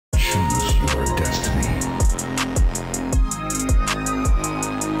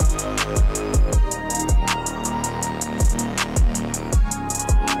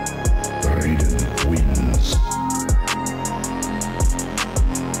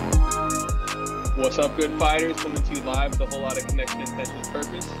What's up, good fighters? Coming to you live with a whole lot of connection, intention, and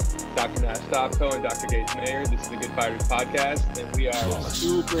purpose. Dr. Nash Stopko and Dr. Gates Mayer. This is the Good Fighters Podcast, and we are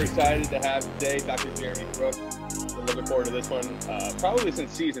super excited to have today Dr. Jeremy Brook. I'm looking forward to this one. Probably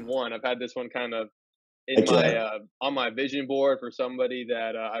since season one, I've had this one kind of in my on my vision board for somebody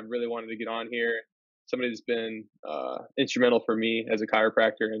that I really wanted to get on here. Somebody that's been instrumental for me as a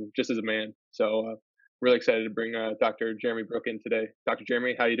chiropractor and just as a man. So really excited to bring Dr. Jeremy Brook in today. Dr.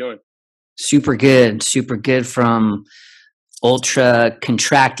 Jeremy, how you doing? Super good from ultra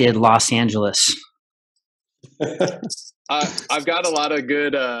contracted Los Angeles. I've got a lot of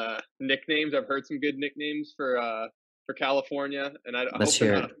good nicknames. I've heard some good nicknames for California, and I hope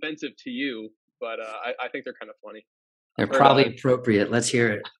they're not offensive to you, but I think they're kind of funny. They're probably appropriate. Let's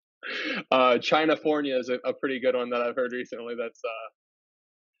hear it. Chinafornia is a pretty good one that I've heard recently. That's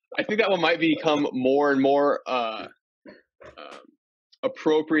I think that one might become more and more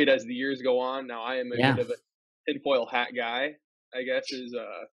appropriate as the years go on. Now I am a bit of a tinfoil hat guy, I guess, is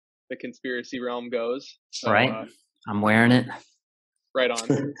the conspiracy realm goes. So, right. I'm wearing it. Right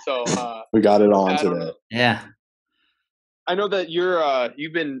on. So we got it on today. Yeah. I know that you're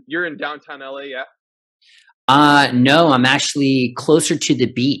in downtown LA, yeah? No, I'm actually closer to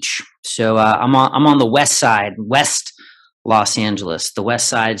the beach. So I'm on the west side, West Los Angeles. The west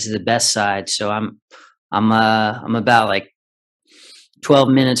side's the best side. So I'm about like 12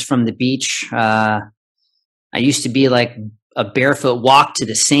 minutes from the beach. I used to be like a barefoot walk to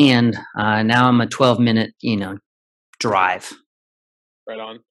the sand. Now I'm a 12-minute, drive. Right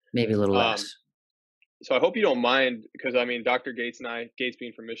on. Maybe a little less. So I hope you don't mind, because I mean, Dr. Gates and I, Gates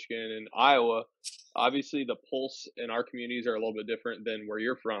being from Michigan and Iowa, obviously the pulse in our communities are a little bit different than where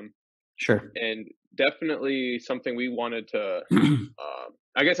you're from. Sure. And definitely something we wanted to,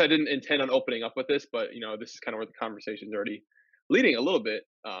 I guess I didn't intend on opening up with this, but this is kind of where the conversation's already leading a little bit.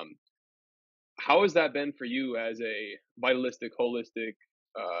 How has that been for you as a vitalistic, holistic,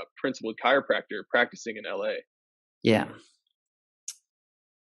 principled chiropractor practicing in LA? Yeah.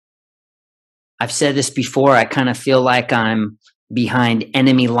 I've said this before. I kind of feel like I'm behind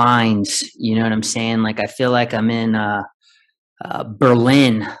enemy lines. You know what I'm saying? Like I feel like I'm in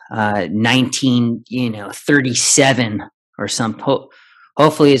Berlin, 1937 or something.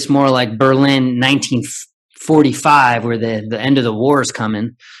 Hopefully, it's more like Berlin, 1945, where the end of the war is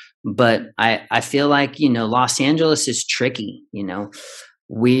coming. But I feel like Los Angeles is tricky.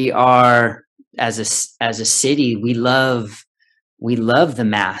 We are as a city. We love the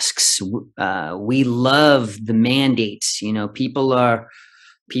masks. We love the mandates. People are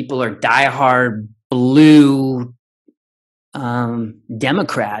diehard blue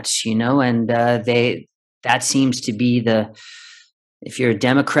Democrats. And that seems to be if you're a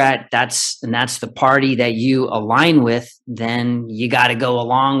Democrat, that's the party that you align with. Then you got to go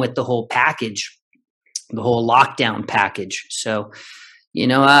along with the whole package, the whole lockdown package. So,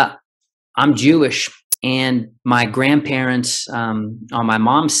 I'm Jewish. And my grandparents, on my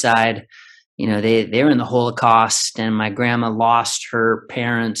mom's side, they were in the Holocaust, and my grandma lost her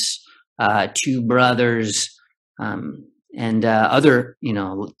parents, two brothers, and other,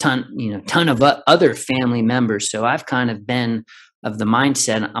 ton of other family members. So I've kind of been of the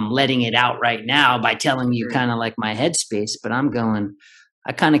mindset, I'm letting it out right now by telling you kind of like my headspace, but I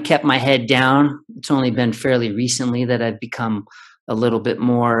kind of kept my head down. It's only been fairly recently that I've become a little bit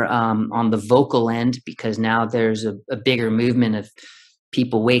more on the vocal end, because now there's a bigger movement of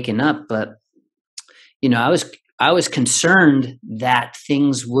people waking up. But I was concerned that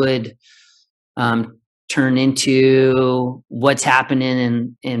things would turn into what's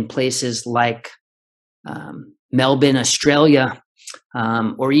happening in places like Melbourne, Australia,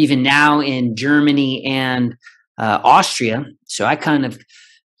 or even now in Germany and Austria. So I kind of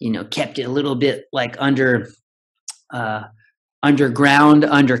kept it a little bit like underground,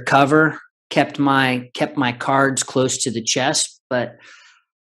 undercover, kept my cards close to the chest. But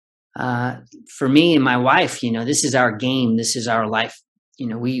for me and my wife, this is our game. This is our life.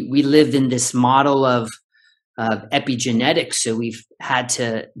 We live in this model of epigenetics. So we've had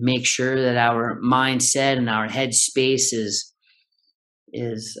to make sure that our mindset and our headspace is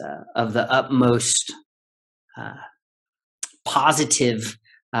of the utmost positive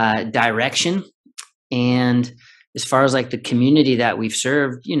direction. And as far as like the community that we've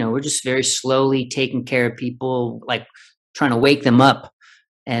served, we're just very slowly taking care of people, like trying to wake them up.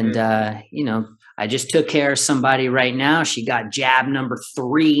 And, I just took care of somebody right now. She got jab number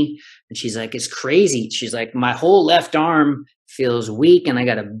 3, and she's like, it's crazy. She's like, my whole left arm feels weak, and I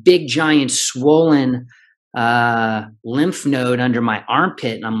got a big, giant, swollen lymph node under my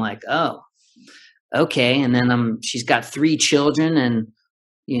armpit. And I'm like, oh, okay. And then she's got 3 children, and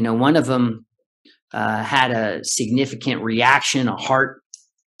one of them had a significant reaction, a heart,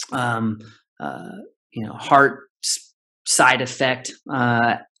 heart side effect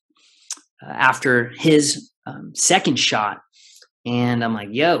after his second shot. And I'm like,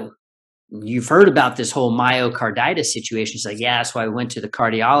 yo, you've heard about this whole myocarditis situation. She's like, yeah, that's why I went to the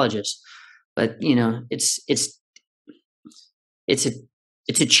cardiologist. But it's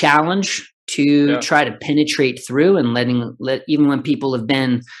a challenge to try to penetrate through and even when people have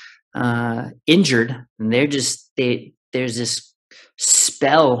been injured, and there's this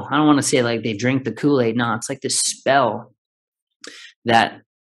spell. I don't want to say like they drink the Kool-Aid. No, it's like this spell that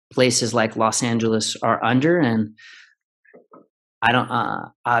places like Los Angeles are under. And I don't,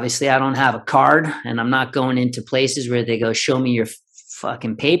 obviously I don't have a card, and I'm not going into places where they go, show me your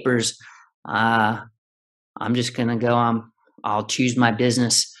fucking papers. I'm just going to go, I'll choose my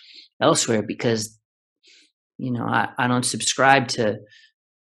business elsewhere, because, I don't subscribe to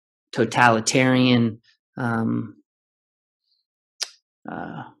totalitarian,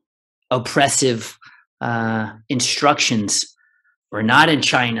 oppressive, instructions. We're not in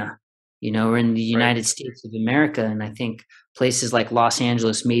China, we're in the United States of America. And I think places like Los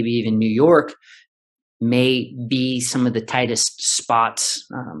Angeles, maybe even New York, may be some of the tightest spots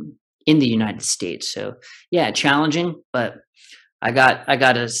in the United States. So yeah, challenging, but I got like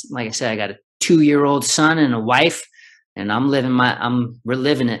I said, I got a 2-year-old son and a wife, and we're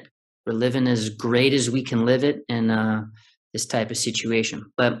living it. We're living as great as we can live it in this type of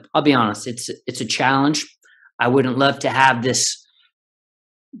situation. But I'll be honest, it's a challenge. I wouldn't love to have this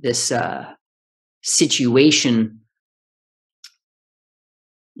situation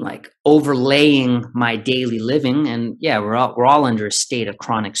like overlaying my daily living. And yeah, we're all under a state of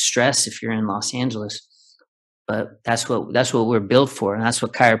chronic stress if you're in Los Angeles. But that's what we're built for, and that's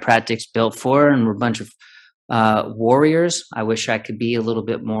what chiropractic's built for. And we're a bunch of warriors. I wish I could be a little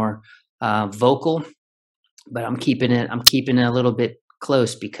bit more vocal, but I'm keeping it a little bit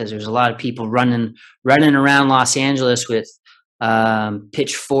close, because there's a lot of people running around Los Angeles with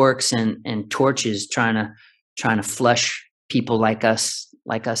pitchforks and torches, trying to flush people like us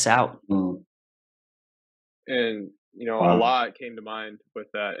out. And a lot came to mind with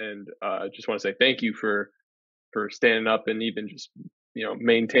that, and I just want to say thank you for standing up and even just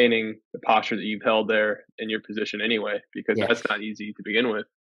maintaining the posture that you've held there in your position anyway, because that's not easy to begin with.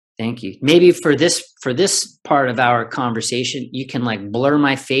 Thank you. Maybe for this part of our conversation, you can like blur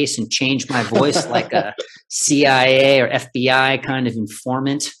my face and change my voice like a CIA or FBI kind of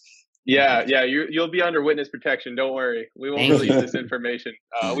informant. Yeah, you'll be under witness protection. Don't worry, we won't release this information.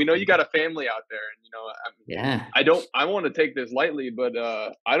 We know you got a family out there, and I want to take this lightly, but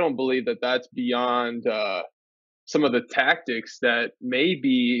I don't believe that that's beyond some of the tactics that may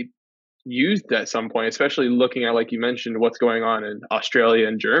be used at some point, especially looking at, like you mentioned, what's going on in Australia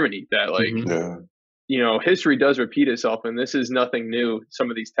and Germany, that history does repeat itself, and this is nothing new. Some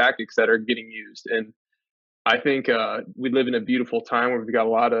of these tactics that are getting used, and I think we live in a beautiful time where we've got a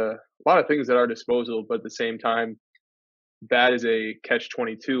lot of things at our disposal, but at the same time, that is a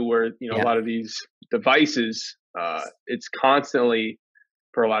catch-22 where a lot of these devices, it's constantly,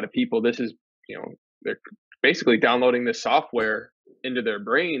 for a lot of people, this is they're basically downloading this software into their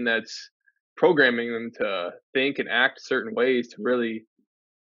brain that's programming them to think and act certain ways to really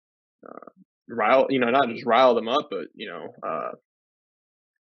not just rile them up, but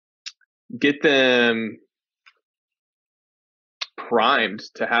get them primed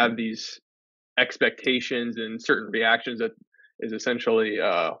to have these expectations and certain reactions that is essentially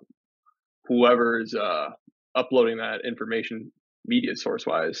whoever is uploading that information media source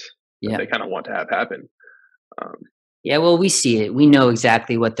wise that they kind of want to have happen. Well, we see it. We know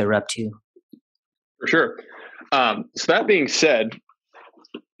exactly what they're up to. For sure. So that being said,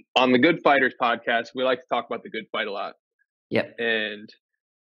 on the Good Fighters podcast, we like to talk about the good fight a lot. Yep. And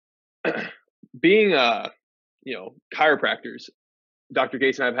being chiropractors, Dr.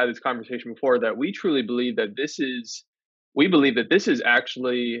 Gates and I have had this conversation before, that we truly believe that this is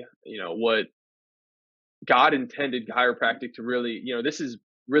actually, what God intended chiropractic to really, this is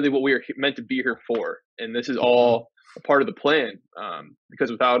really what we are meant to be here for. And this is all a part of the plan. Because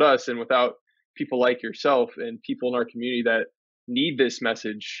without us and without people like yourself and people in our community that need this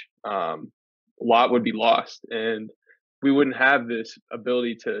message, a lot would be lost. And we wouldn't have this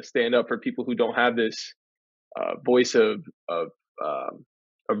ability to stand up for people who don't have this voice of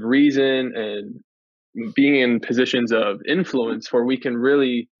reason and being in positions of influence where we can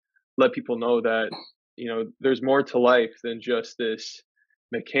really let people know that there's more to life than just this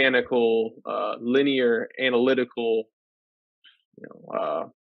mechanical, linear, analytical,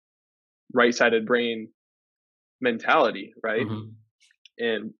 right-sided brain mentality, right?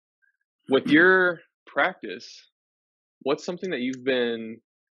 And With your practice, what's something that you've been,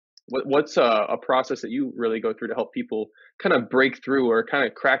 what's a process that you really go through to help people kind of break through or kind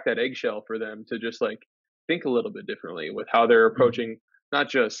of crack that eggshell for them to just like think a little bit differently with how they're approaching not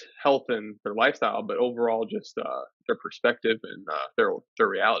just health and their lifestyle, but overall just their perspective and their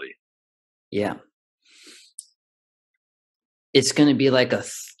reality? Yeah. It's going to be like a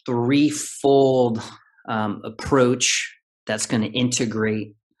threefold approach that's going to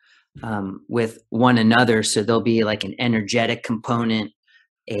integrate with one another. So there'll be like an energetic component,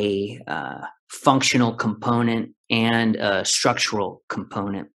 a functional component, and a structural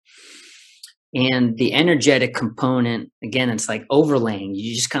component. And the energetic component, again, it's like overlaying.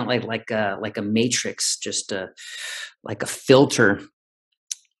 You just kind of like a matrix, just like a filter.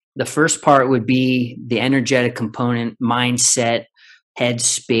 The first part would be the energetic component, mindset,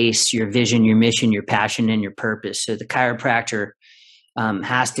 headspace, your vision, your mission, your passion, and your purpose. So the chiropractor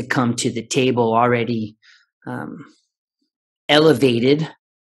has to come to the table already elevated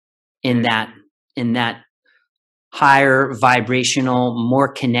in that higher vibrational,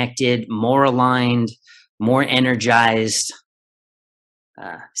 more connected, more aligned, more energized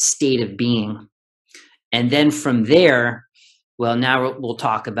state of being. And then from there, well, now we'll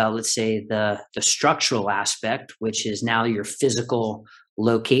talk about, let's say, the structural aspect, which is now your physical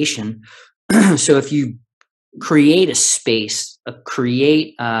location. So if you create a space,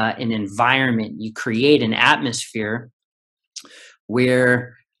 create an environment, you create an atmosphere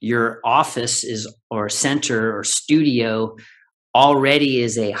where your office is, or center or studio, already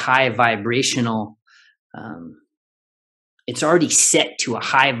is a high vibrational, it's already set to a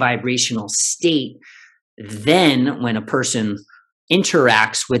high vibrational state. Then when a person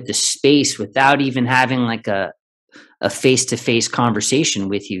interacts with the space without even having like a face-to-face conversation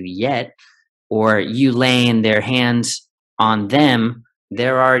with you yet, or you laying their hands on them,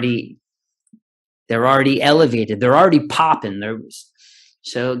 they're already elevated. They're already popping.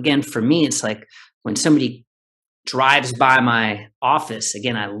 So again, for me, it's like when somebody drives by my office,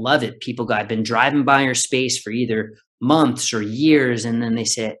 again, I love it. People go, I've been driving by your space for either months or years. And then they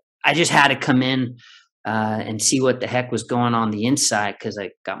say, I just had to come in and see what the heck was going on the inside, because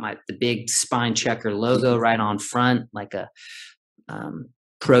I got the big Spinechecker logo right on front, like a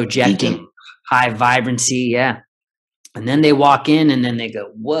projecting high vibrancy. Yeah. And then they walk in and then they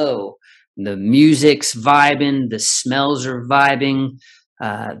go, whoa, the music's vibing, the smells are vibing,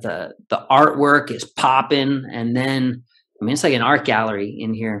 the artwork is popping. And then, I mean, it's like an art gallery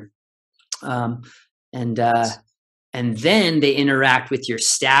in here. And then they interact with your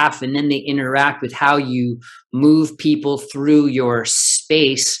staff, and then they interact with how you move people through your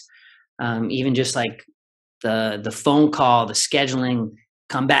space. Even just like the phone call, the scheduling,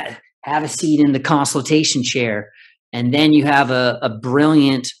 come back, have a seat in the consultation chair. And then you have a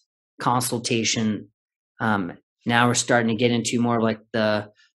brilliant consultation. Now we're starting to get into more like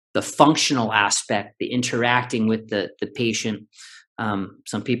the functional aspect, the interacting with the patient.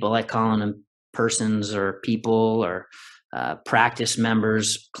 Some people like calling them persons or people or practice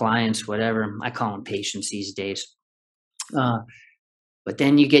members, clients, whatever. I call them patients these days. But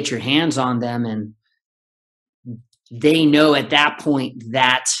then you get your hands on them, and they know at that point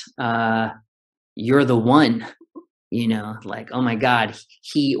that you're the one, like, oh my God,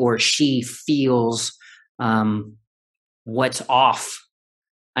 he or she feels what's off.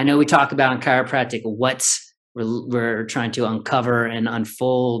 I know we talk about in chiropractic we're trying to uncover and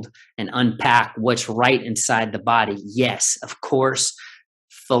unfold and unpack what's right inside the body. Yes, of course,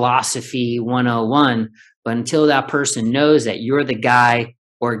 philosophy 101. But until that person knows that you're the guy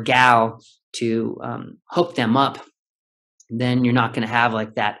or gal to hook them up, then you're not going to have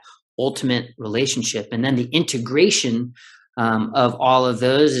like that ultimate relationship. And then the integration of all of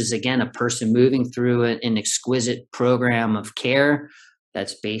those is, again, a person moving through an exquisite program of care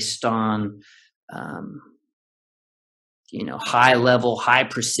that's based on high level, high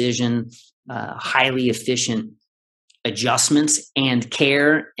precision, highly efficient adjustments and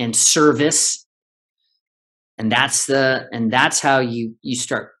care and service. And that's how you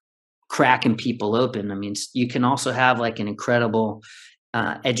start cracking people open. I mean, you can also have like an incredible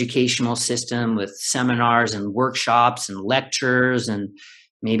educational system with seminars and workshops and lectures, and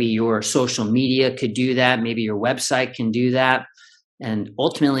maybe your social media could do that. Maybe your website can do that. And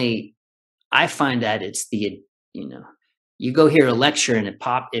ultimately, I find that it's you go hear a lecture and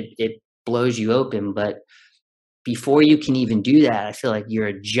it blows you open. But before you can even do that, I feel like your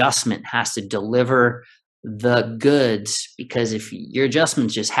adjustment has to deliver the goods, because if your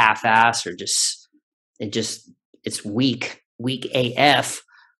adjustment's just half-ass or it's weak AF,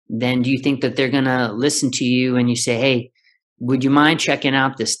 then do you think that they're going to listen to you and you say, hey, would you mind checking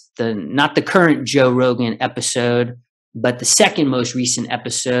out not the current Joe Rogan episode, but the second most recent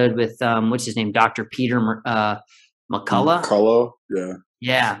episode with, what's his name? Dr. Peter McCullough. McCullough, yeah.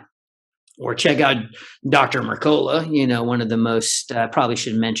 Yeah. Or check out Dr. Mercola, one of the most, probably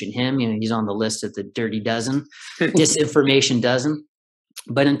should mention him. He's on the list of the dirty dozen, disinformation dozen.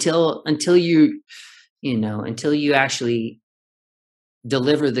 But until you actually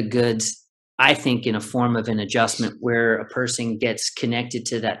deliver the goods, I think in a form of an adjustment where a person gets connected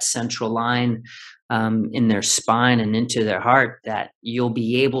to that central line in their spine and into their heart, that you'll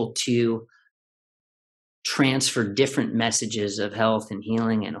be able to transfer different messages of health and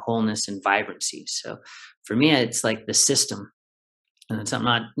healing and wholeness and vibrancy. So for me, it's like the system. And I'm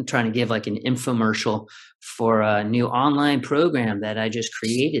not trying to give like an infomercial for a new online program that I just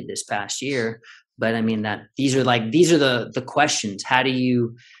created this past year. But I mean that these are the questions. How do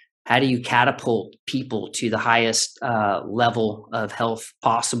you catapult people to the highest level of health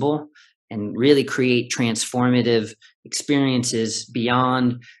possible and really create transformative experiences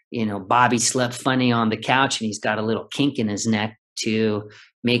beyond, Bobby slept funny on the couch and he's got a little kink in his neck, to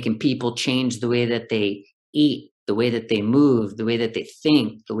making people change the way that they eat, the way that they move, the way that they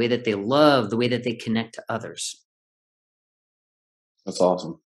think, the way that they love, the way that they connect to others. That's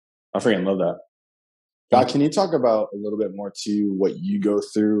awesome. I freaking love that. God, can you talk about a little bit more to what you go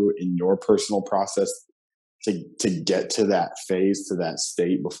through in your personal process to get to that phase, to that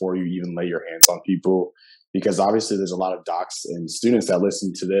state before you even lay your hands on people? Because obviously there's a lot of docs and students that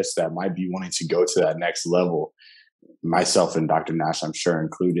listen to this that might be wanting to go to that next level, myself and Dr. Nash, I'm sure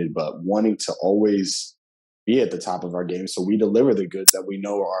included, but wanting to always be at the top of our game so we deliver the goods that we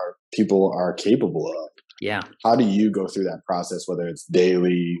know our people are capable of. Yeah. How do you go through that process, whether it's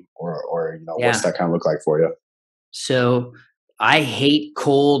daily or what's that kind of look like for you? So I hate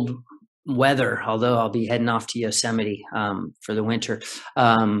cold weather, although I'll be heading off to Yosemite for the winter.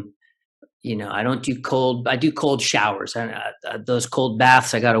 I don't do cold. I do cold showers. Those cold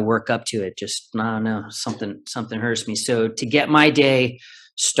baths, I got to work up to it. Just, I don't know, something hurts me. So to get my day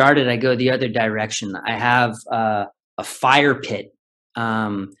started, I go the other direction. I have a fire pit.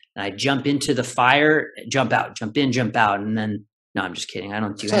 And I jump into the fire, jump out, jump in, jump out. And then, no, I'm just kidding. I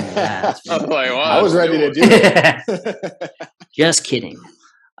don't do any of that. Wow, I was ready to do it. Just kidding.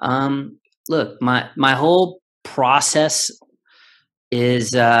 Look, my whole process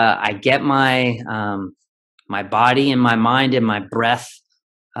is I get my my body and my mind and my breath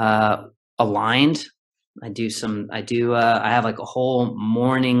aligned. I have like a whole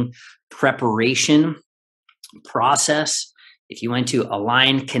morning preparation process. If you went to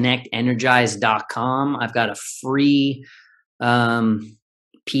alignconnectenergize.com, I've got a free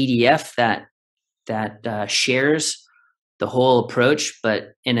PDF that shares the whole approach.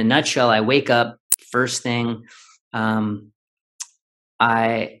 But in a nutshell, I wake up first thing. It's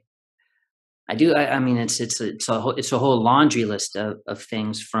a whole laundry list of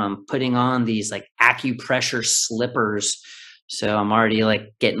things, from putting on these like acupressure slippers. So I'm already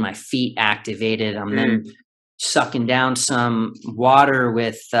like getting my feet activated. I'm then sucking down some water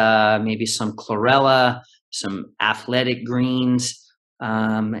with maybe some chlorella, some athletic greens,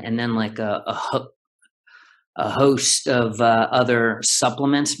 and then like a host of other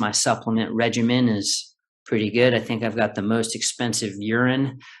supplements. My supplement regimen is pretty good. I think I've got the most expensive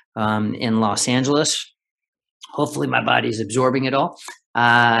urine in Los Angeles. Hopefully my body's absorbing it all.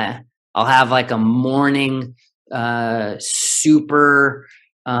 I'll have like a morning super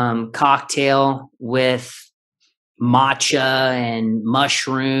cocktail with matcha and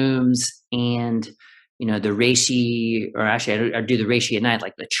mushrooms and the reishi, or actually I do the reishi at night,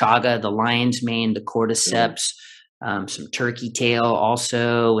 like the chaga, the lion's mane, the cordyceps, some turkey tail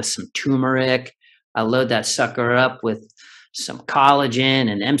also with some turmeric. I load that sucker up with some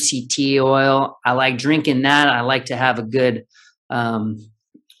collagen and MCT oil. I like drinking that. I like to have a good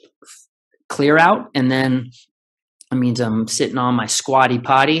clear out, and then that means I'm sitting on my squatty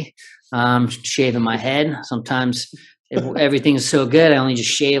potty, shaving my head. Sometimes if everything's so good, I only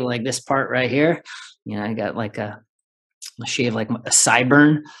just shave like this part right here. I got like I shave like a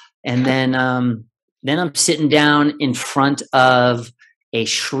sideburn, and then I'm sitting down in front of a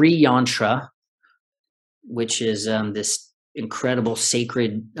Sri Yantra, which is this incredible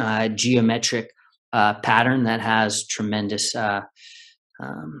sacred geometric pattern that has tremendous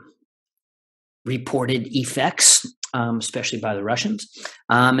reported effects, especially by the Russians.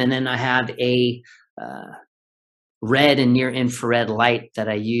 And then I have a red and near infrared light that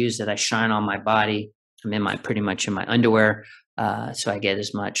I use, that I shine on my body. I'm pretty much in my underwear, so I get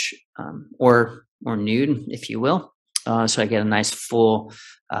as much or nude, if you will. So I get a nice full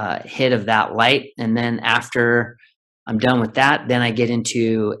hit of that light, and then after I'm done with that. Then I get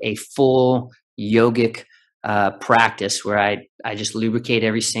into a full yogic practice where I just lubricate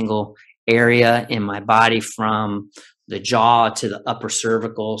every single area in my body from the jaw to the upper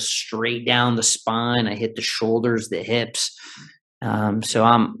cervical, straight down the spine. I hit the shoulders, the hips. So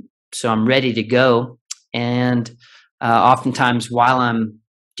I'm ready to go. And oftentimes while I'm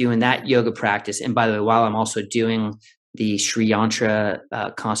doing that yoga practice, and by the way, while I'm also doing the Sri Yantra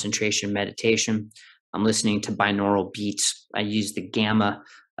concentration meditation, I'm listening to binaural beats. I use the gamma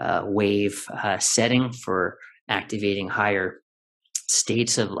wave setting for activating higher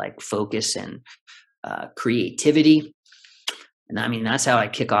states of like focus and creativity. And I mean, that's how I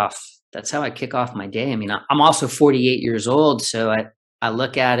kick off. That's how I kick off my day. I mean, I'm also 48 years old, so I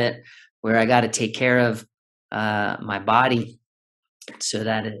look at it where I got to take care of my body so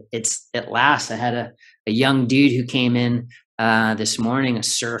that it lasts. I had a young dude who came in this morning, a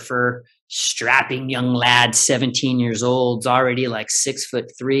surfer, strapping young lad, 17 years old, already like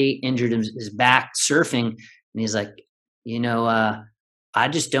 6'3", injured his back surfing. And he's like, I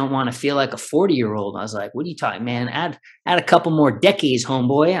just don't want to feel like a 40-year-old. I was like, what are you talking, man? Add a couple more decades,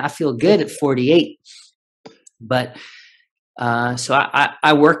 homeboy. I feel good at 48. But so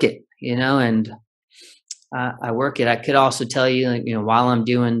I work it, and I work it. I could also tell you, while I'm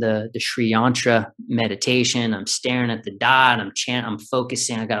doing the Sri Yantra meditation, I'm staring at the dot, I'm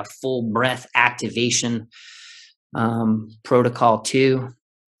focusing. I got a full breath activation protocol too.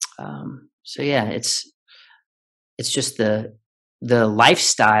 So yeah, it's just the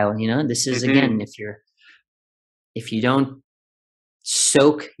lifestyle, this is again, if you don't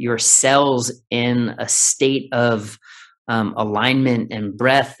soak your cells in a state of alignment and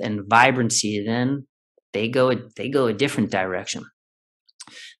breath and vibrancy, then they go a different direction.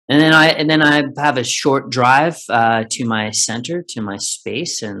 And then I have a short drive to my center, to my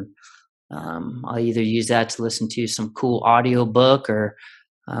space, and I'll either use that to listen to some cool audio book or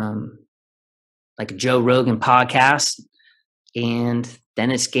like a Joe Rogan podcast, and then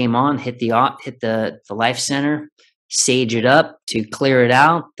it's game on. Hit the life center, sage it up to clear it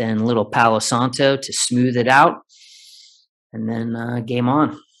out, then a little Palo Santo to smooth it out, and then game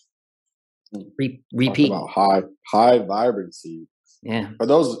on. Repeat. Talk about high vibrancy. Yeah. For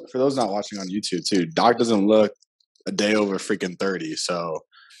those not watching on YouTube too, Doc doesn't look a day over freaking 30. So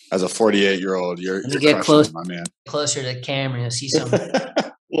as a 48-year-old, you're get crushing it, my man. Closer to the camera, you'll see some. A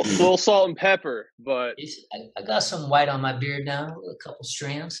little salt and pepper, but I got some white on my beard now, a couple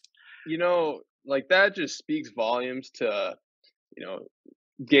strands. Like that just speaks volumes to,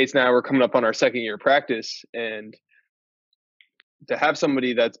 Gates and I were coming up on our second year of practice, and to have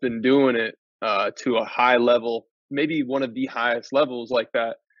somebody that's been doing it to a high level, maybe one of the highest levels like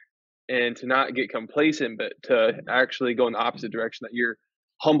that, and to not get complacent, but to actually go in the opposite direction, that you're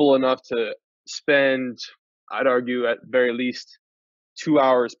humble enough to spend, I'd argue at very least 2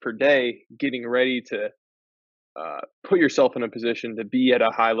 hours per day getting ready to put yourself in a position to be at a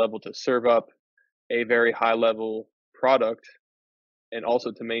high level, to serve up a very high level product, and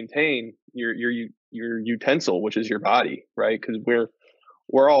also to maintain your utensil, which is your body, right? Because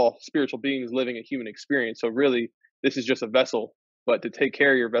we're all spiritual beings living a human experience. So really, this is just a vessel. But to take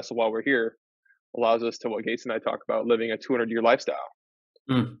care of your vessel while we're here allows us to, what Gates and I talk about, living a 200-year lifestyle.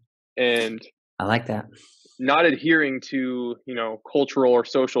 And I like that. Not adhering to, cultural or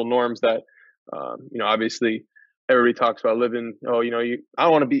social norms that, obviously everybody talks about living. I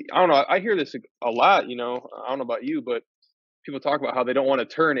don't want to be, I don't know. I hear this a lot, I don't know about you, but people talk about how they don't want to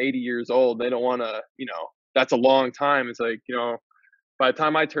turn 80 years old. They don't want to, that's a long time. It's like, by the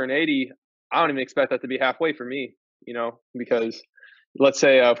time I turn 80, I don't even expect that to be halfway for me, because let's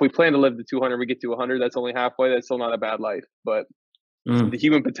say if we plan to live to 200, we get to 100, that's only halfway. That's still not a bad life. But the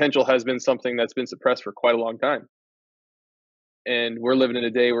human potential has been something that's been suppressed for quite a long time. And we're living in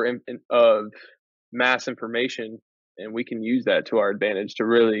a day of mass information, and we can use that to our advantage to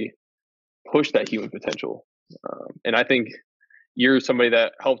really push that human potential. And I think you're somebody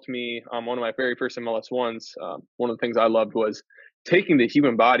that helped me on one of my very first MLS ones. One of the things I loved was taking the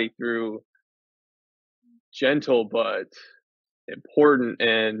human body through gentle but important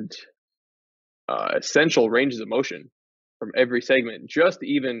and essential ranges of motion from every segment, just to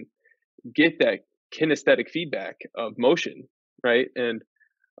even get that kinesthetic feedback of motion, right? And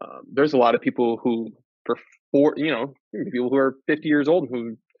there's a lot of people who people who are 50 years old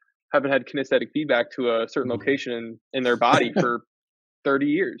who haven't had kinesthetic feedback to a certain location in their body for 30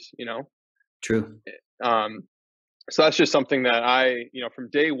 years, True. So that's just something that I, from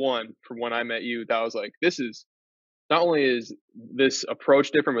day one, from when I met you, that was like, this is, not only is this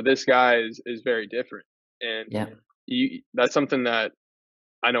approach different, but this guy is very different. And that's something that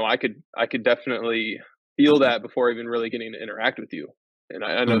I know I could definitely feel that before even really getting to interact with you. And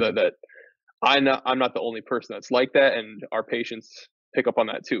I know that I'm not the only person that's like that, and our patients pick up on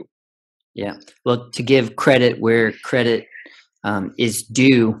that too. Yeah. Well, to give credit where credit is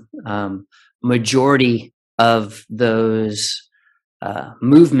due, majority of those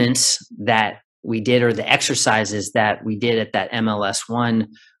movements that we did, or the exercises that we did at that MLS one,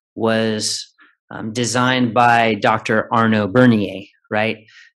 was designed by Dr. Arnaud Bernier, right?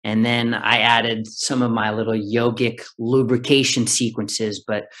 And then I added some of my little yogic lubrication sequences.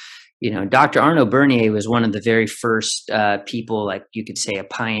 But, Dr. Arnaud Bernier was one of the very first people, like you could say a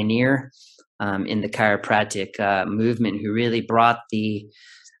pioneer in the chiropractic movement, who really brought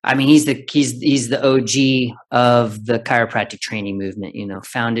he's the OG of the chiropractic training movement,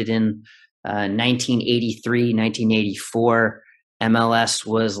 founded in 1983, 1984. MLS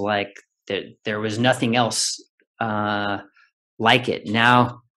was like, there was nothing else like it.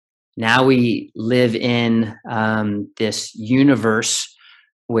 Now we live in this universe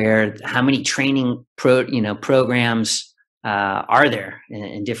where how many training programs are there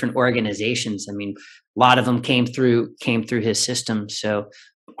in different organizations? I mean, a lot of them came through his system. So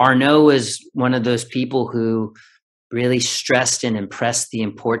Arnaud was one of those people who really stressed and impressed the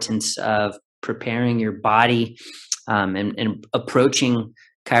importance of preparing your body and approaching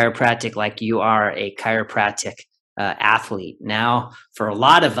chiropractic like you are a chiropractic athlete. Now, for a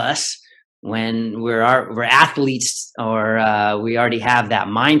lot of us, when we're athletes, or we already have that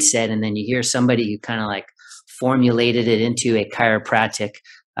mindset, and then you hear somebody who kind of like formulated it into a chiropractic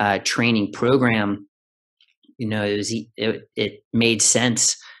training program, it made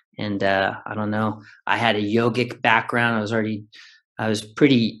sense. And I don't know, I had a yogic background. I was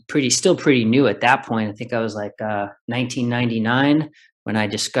still pretty new at that point. I think I was like 1999 when I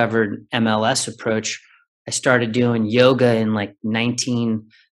discovered MLS approach. I started doing yoga in like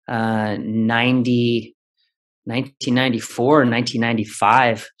 1994 or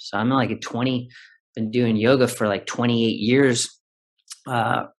 1995. So I'm like been doing yoga for like 28 years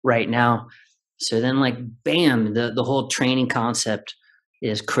right now. So then like, bam, the whole training concept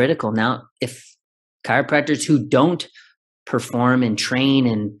is critical. Now, if chiropractors who don't perform and train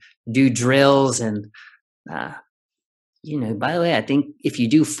and do drills and, by the way, I think if you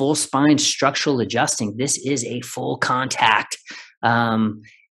do full spine structural adjusting, this is a full contact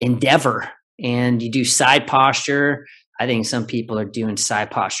endeavor. And you do side posture. I think some people are doing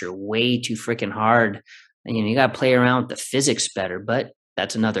side posture way too freaking hard. And, you got to play around with the physics better, but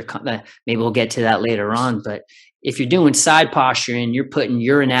that's another, maybe we'll get to that later on. But if you're doing side posture and you're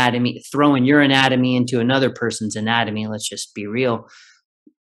throwing your anatomy into another person's anatomy, let's just be real,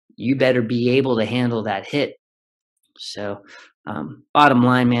 you better be able to handle that hit. So bottom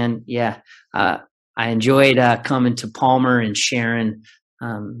line, man, yeah, I enjoyed coming to Palmer and sharing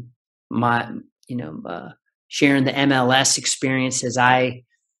sharing the MLS experience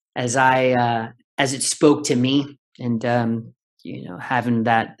as it spoke to me, and having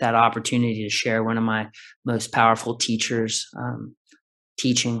that opportunity to share one of my most powerful teachers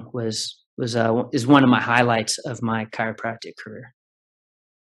teaching is one of my highlights of my chiropractic career.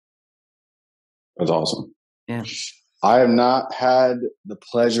 That's awesome. Yeah. I have not had the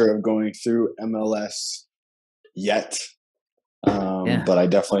pleasure of going through MLS yet, but I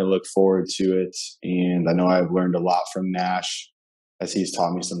definitely look forward to it. And I know I've learned a lot from Nash, as he's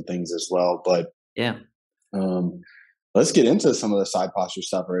taught me some things as well. But let's get into some of the side posture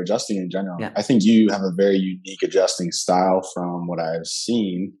stuff, or adjusting in general. Yeah. I think you have a very unique adjusting style from what I've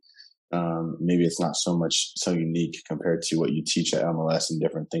seen. Maybe it's not so unique compared to what you teach at MLS and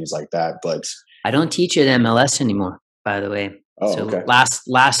different things like that. But I don't teach at MLS anymore, by the way. Oh, so okay.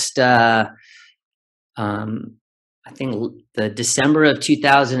 last I think the December of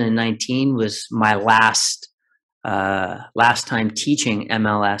 2019 was my last time teaching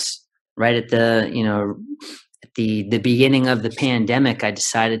MLS. Right at the beginning of the pandemic, I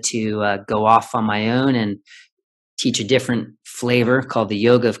decided to go off on my own and teach a different flavor called the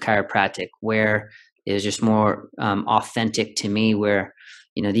yoga of chiropractic, where it was just more authentic to me, where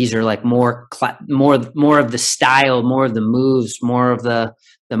these are like more of the style, more of the moves, more of the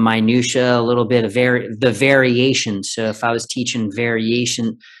minutia, a little bit of the variation. So if I'm teaching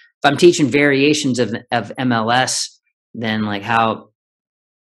variations of MLS, then like how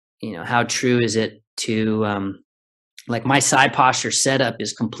true is it to like my side posture setup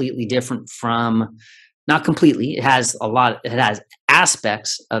is completely different from, not completely, it has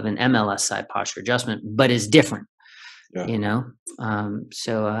aspects of an MLS side posture adjustment, but is different. Yeah.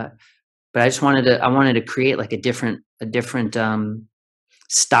 But I wanted to create like a different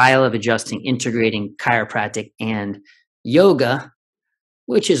style of adjusting, integrating chiropractic and yoga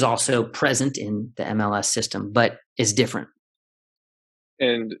which is also present in the MLS system, but is different.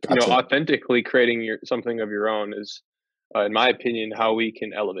 And, authentically creating something of your own is, in my opinion, how we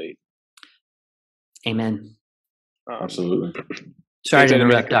can elevate. Amen. Absolutely. Sorry to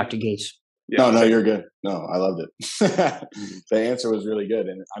interrupt, Dr. Gates. Yeah, no, you're good. No, I loved it. The answer was really good.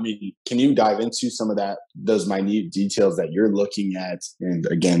 And I mean, can you dive into some of those minute details that you're looking at? And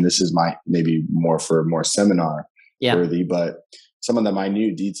again, this is maybe more seminar worthy, but some of the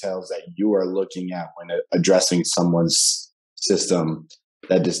minute details that you are looking at when addressing someone's system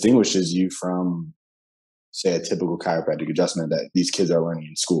that distinguishes you from, say, a typical chiropractic adjustment that these kids are learning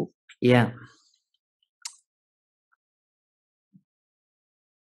in school. Yeah.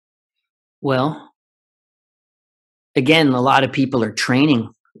 Well, again, a lot of people are training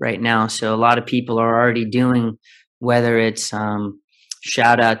right now. So a lot of people are already doing, whether it's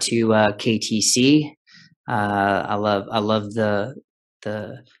shout out to KTC. I love the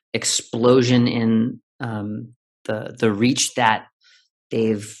explosion in the reach that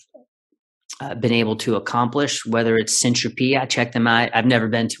they've been able to accomplish, whether it's Centropy. I check them out. I've never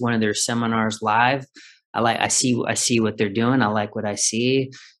been to one of their seminars live. I see what they're doing. I like what I see.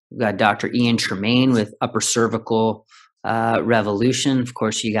 We've got Dr. Ian Tremaine with upper cervical revolution. Of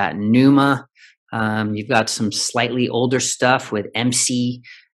course, you got Numa. You've got some slightly older stuff with MC2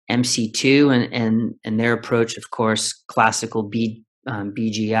 and their approach, of course, classical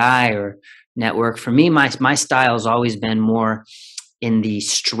BGI or network. For me, my style has always been more in the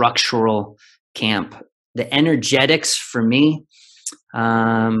structural camp. The energetics for me,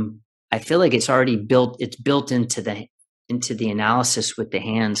 I feel like it's already built. It's built into the analysis with the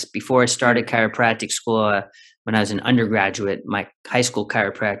hands. Before I started chiropractic school, when I was an undergraduate, my high school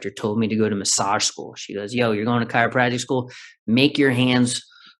chiropractor told me to go to massage school. She goes, "Yo, you're going to chiropractic school. Make your hands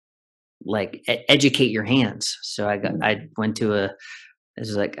educate your hands." So I went to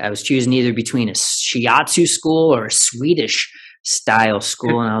I was choosing either between a shiatsu school or a Swedish style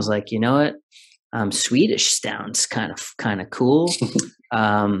school, and I was like, you know what? Swedish sounds kind of cool.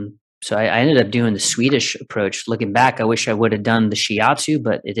 So I ended up doing the Swedish approach. Looking back, I wish I would have done the shiatsu,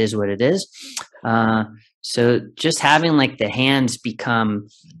 but it is what it is. So just having the hands become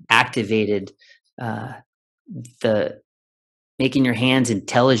activated, making your hands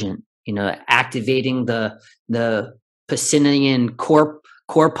intelligent, activating the Pacinian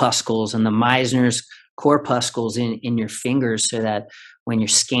corpuscles and the Meissner's corpuscles in your fingers, so that when you're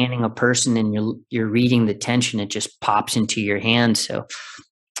scanning a person and you're reading the tension, it just pops into your hand. So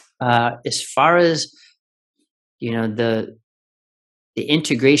as far as the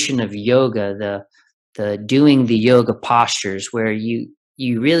integration of yoga, the doing the yoga postures, where you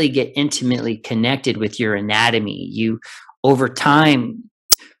really get intimately connected with your anatomy, you over time,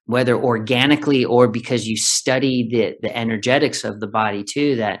 whether organically or because you study the energetics of the body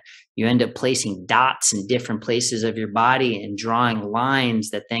too, that you end up placing dots in different places of your body and drawing lines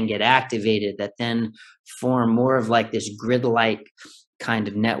that then get activated, that then form more of this grid-like kind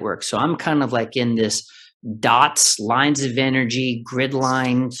of network. So I'm kind of in this dots, lines of energy, grid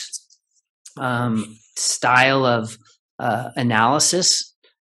lines style of analysis.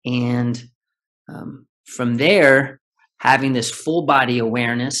 And from there, having this full body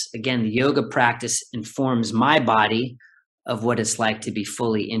awareness, again, the yoga practice informs my body of what it's like to be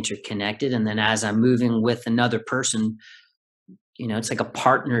fully interconnected. And then as I'm moving with another person, it's like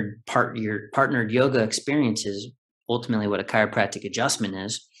your partnered yoga experience is ultimately what a chiropractic adjustment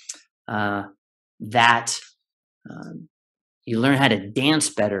is, that you learn how to dance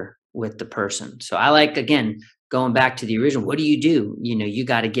better with the person. So I again, going back to the original, what do? You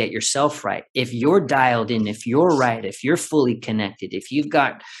got to get yourself right. If you're dialed in, if you're right, if you're fully connected, if you've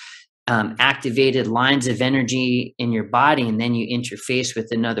got activated lines of energy in your body, and then you interface with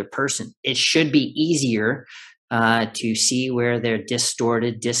another person, it should be easier to see where they're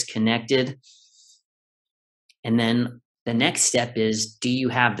distorted, disconnected. And then the next step is, do you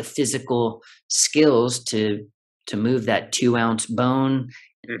have the physical skills to move that 2-ounce bone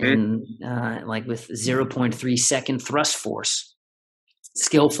and with 0.3 second thrust force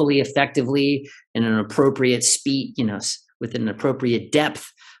skillfully, effectively, in an appropriate speed, with an appropriate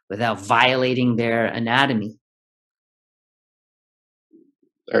depth, without violating their anatomy.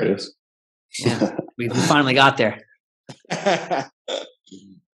 There it is. Yeah, we finally got there. I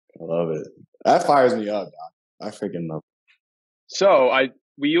love it. That fires me up, Doc. I freaking love it. So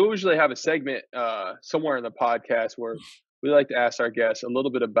we usually have a segment somewhere in the podcast where we like to ask our guests a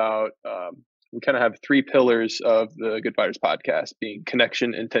little bit about, we kind of have 3 pillars of the Good Fighters podcast, being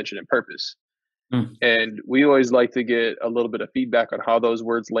connection, intention, and purpose. And we always like to get a little bit of feedback on how those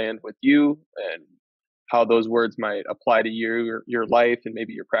words land with you and how those words might apply to your life and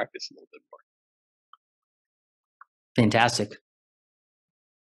maybe your practice a little bit more. Fantastic.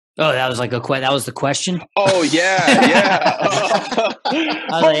 Oh, that was like that was the question. Oh yeah.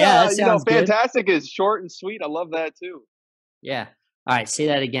 That sounds good. Fantastic is short and sweet. I love that too. Yeah. All right. Say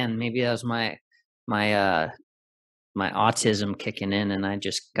that again. Maybe that was my autism kicking in, and I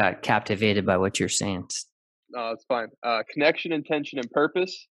just got captivated by what you're saying. No, it's fine. Connection, intention, and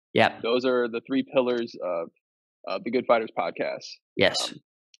purpose. Yep. Those are the three pillars of the Good Fighters podcast. Yes.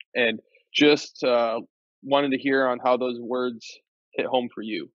 And just wanted to hear on how those words hit home for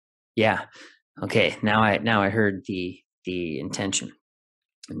you. Yeah. Okay. Now I heard the intention.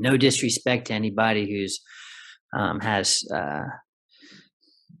 No disrespect to anybody who's has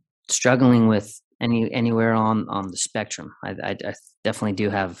struggling with anywhere on the spectrum. I definitely do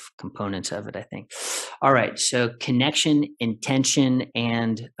have components of it, I think. All right. So connection, intention,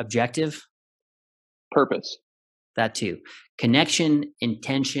 and objective. Purpose. That too. Connection,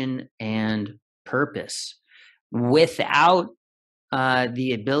 intention, and purpose. Without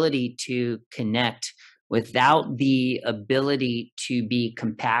the ability to connect, without the ability to be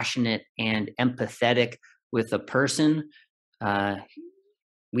compassionate and empathetic with a person,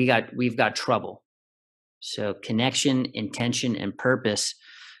 we've got trouble. So connection, intention, and purpose.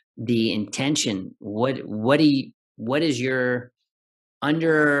 The intention, what is your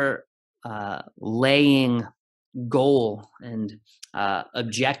laying goal and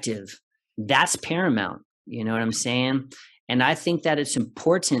objective? That's paramount. You know what I'm saying? And I think that it's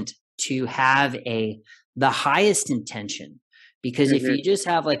important to have the highest intention, because if you just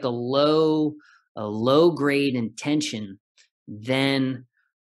have like a low grade intention, then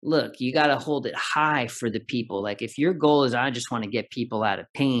look, you got to hold it high for the people. Like if your goal is, I just want to get people out of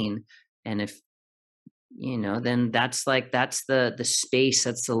pain. And if, then that's the space,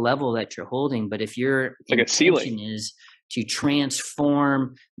 that's the level that you're holding. But if your intention is to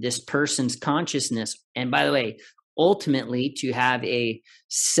transform this person's consciousness, and by the way, ultimately to have a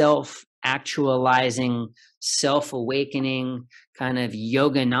self-actualizing, self-awakening kind of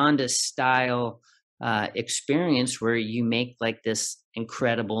Yogananda style experience where you make like this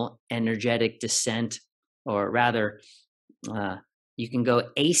incredible energetic descent, or rather you can go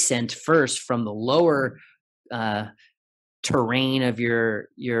ascent first from the lower terrain of your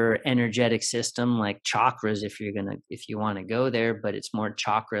energetic system, like chakras, if you want to go there, but it's more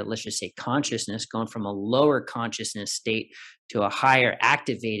chakra, let's just say consciousness, going from a lower consciousness state to a higher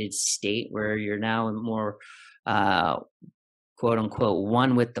activated state where you're now more quote unquote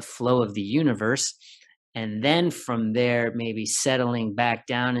one with the flow of the universe. And then from there, maybe settling back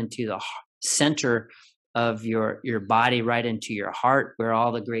down into the center of your body, right into your heart, where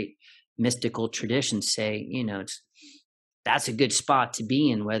all the great mystical traditions say, that's a good spot to be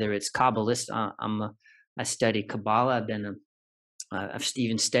in, whether it's Kabbalist. I study Kabbalah. I've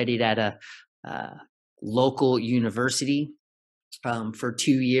even studied at a local university for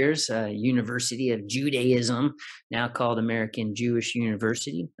 2 years, University of Judaism, now called American Jewish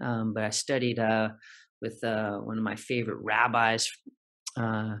University. But I studied with one of my favorite rabbis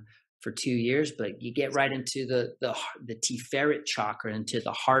for 2 years. But you get right into the Tiferet chakra, into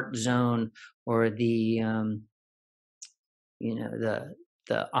the heart zone, or the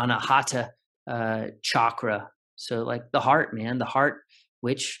Anahata chakra. So like the heart,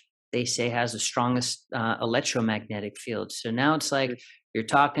 which they say has the strongest electromagnetic field. So now it's like you're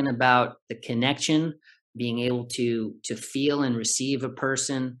talking about the connection, being able to feel and receive a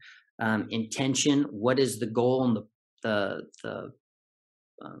person, intention. What is the goal? And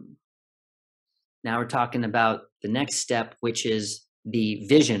now we're talking about the next step, which is the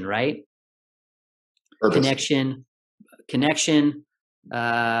vision, right? Purpose. Connection,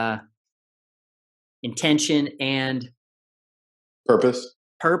 intention, and purpose.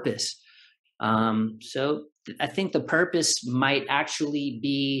 So I think the purpose might actually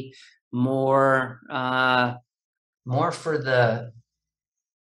be more for the.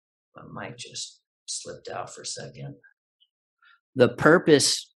 My mic just slipped out for a second. The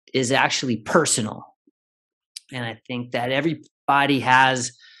purpose is actually personal, and I think that every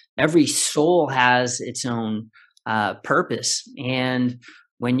soul has its own purpose. And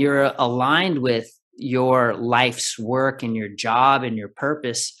when you're aligned with your life's work and your job and your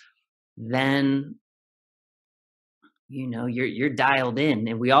purpose, then you're dialed in.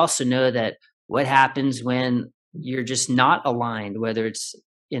 And we also know that what happens when you're just not aligned, whether it's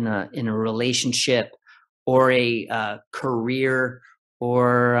in a relationship or a career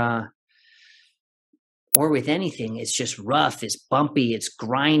or or with anything, it's just rough, it's bumpy, it's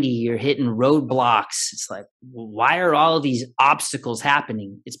grindy, you're hitting roadblocks. It's like, why are all of these obstacles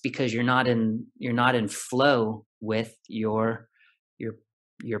happening? It's because you're not in flow with your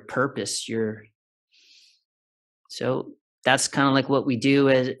purpose. So that's kind of like what we do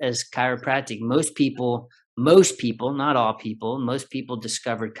as chiropractic. Most people, not all people, most people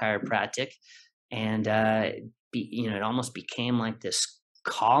discovered chiropractic, and it almost became like this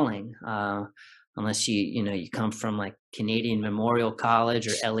calling. Unless you come from like Canadian Memorial College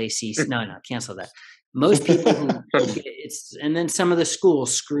or LAC. No, cancel that. Most people and then some of the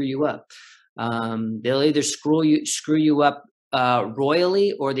schools screw you up. They'll either screw you up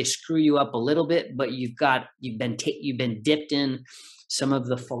royally, or they screw you up a little bit, but you've been dipped in some of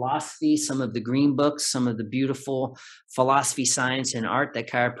the philosophy, some of the green books, some of the beautiful philosophy, science, and art that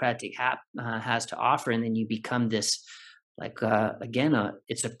chiropractic has to offer, and then you become this. Like,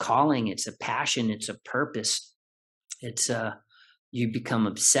 it's a calling, it's a passion, it's a purpose. It's you become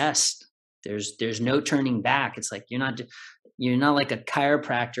obsessed. There's no turning back. It's like you're not like a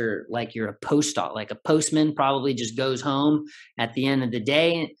chiropractor, like you're a postdoc, like a postman probably just goes home at the end of the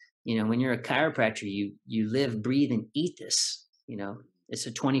day. When you're a chiropractor, you live, breathe, and eat this. It's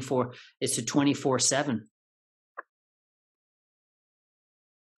a 24/7.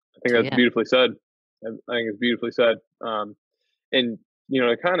 I think that's beautifully said. I think it's beautifully said. And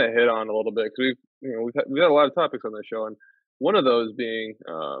to kind of hit on a little bit, because we've had a lot of topics on this show, and one of those being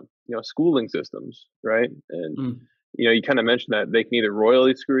schooling systems, right? And you kind of mentioned that they can either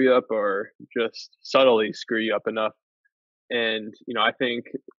royally screw you up or just subtly screw you up enough. And I think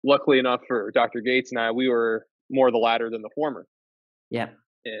luckily enough for Dr. Gates and I, we were more the latter than the former. Yeah.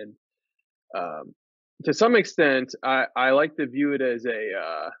 And to some extent, I like to view it as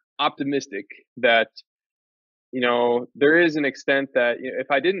optimistic that there is an extent that if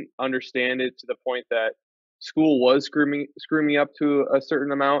I didn't understand it to the point that school was screwing me up to a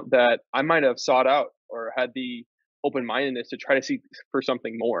certain amount, that I might have sought out or had the open-mindedness to try to seek for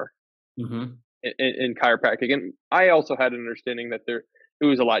something more in chiropractic. And I also had an understanding that it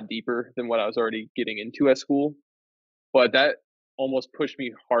was a lot deeper than what I was already getting into at school, but that almost pushed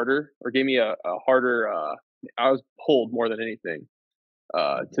me harder, or gave me a harder, I was pulled more than anything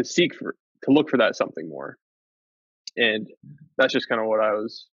to look for that something more. And that's just kind of what I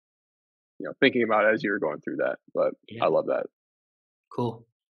was, thinking about as you were going through that. But yeah. I love that. Cool.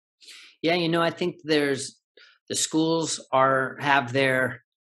 Yeah, I think the schools have their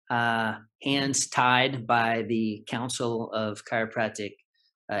hands tied by the Council of Chiropractic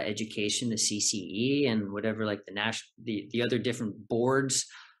Education, the CCE, and whatever, like the other different boards,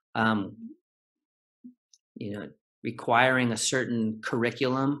 requiring a certain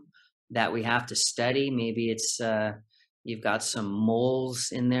curriculum that we have to study. Maybe it's you've got some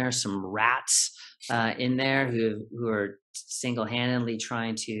moles in there, some rats in there who are single-handedly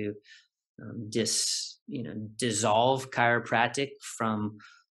trying to dissolve chiropractic from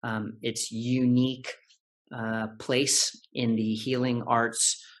its unique place in the healing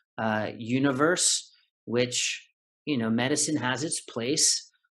arts universe, which medicine has its place.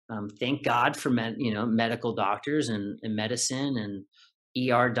 Thank God for medical doctors and medicine and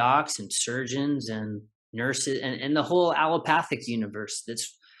ER docs and surgeons and nurses and the whole allopathic universe.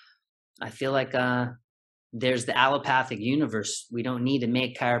 I feel like there's the allopathic universe. We don't need to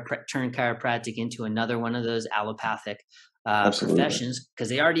turn chiropractic into another one of those allopathic professions, because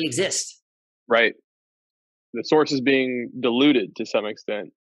they already exist. Right. The source is being diluted to some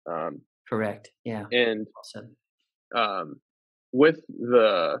extent. Correct. Yeah. And with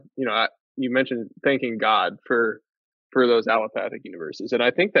the, you mentioned thanking God for those allopathic universes. And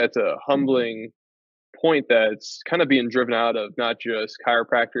I think that's a humbling point that's kind of being driven out of not just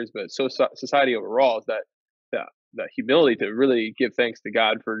chiropractors, but society overall, is that humility to really give thanks to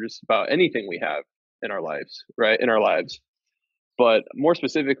God for just about anything we have in our lives, right? In our lives. But more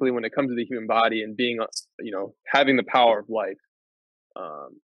specifically, when it comes to the human body and being, having the power of life,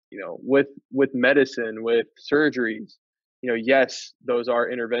 with medicine, with surgeries, yes, those are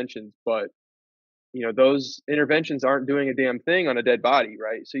interventions, but those interventions aren't doing a damn thing on a dead body,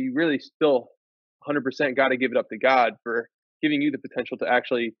 right? So you really still 100% got to give it up to God for giving you the potential to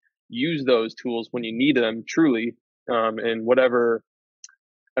actually use those tools when you need them truly, in whatever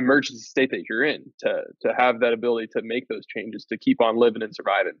emergency state that you're in, to have that ability to make those changes, to keep on living and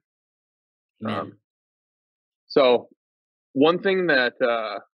surviving. So one thing that,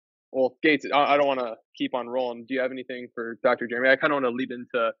 Gates, I don't want to keep on rolling. Do you have anything for Dr. Jeremy? I kind of want to lead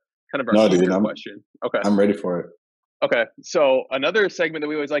into kind of our question. Okay. I'm ready for it. Okay. So another segment that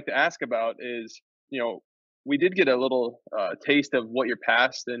we always like to ask about is, we did get a little taste of what your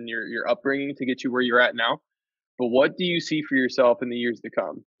past and your upbringing to get you where you're at now. But what do you see for yourself in the years to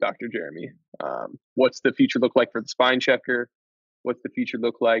come, Dr. Jeremy? What's the future look like for the Spinechecker? What's the future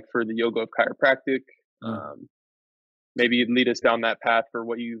look like for the yoga of chiropractic? Maybe you'd lead us down that path for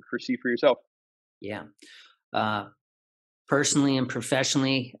what you foresee for yourself. Yeah. Personally and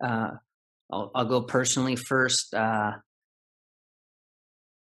professionally, I'll go personally first. I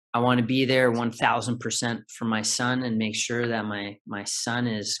want to be there 1000% for my son and make sure that my son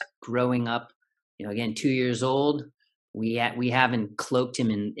is growing up. You know, again, 2 years old. We haven't cloaked him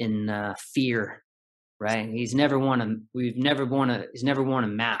in fear, right? He's never worn a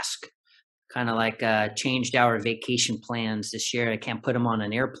mask. Kind of like changed our vacation plans this year. I can't put him on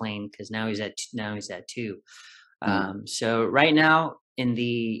an airplane because now he's at 2. So right now in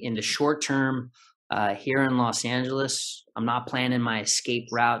the short term, here in Los Angeles, I'm not planning my escape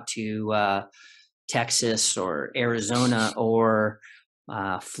route to Texas or Arizona or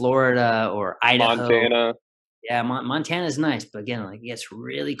Florida or Idaho. Montana. Yeah, Montana is nice, but again, like it gets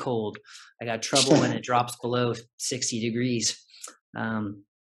really cold. I got trouble when it drops below 60 degrees.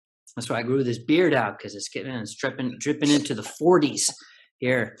 That's why I grew this beard out, because it's dripping into the 40s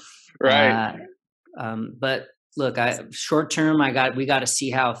here. Right. But look, short term, we got to see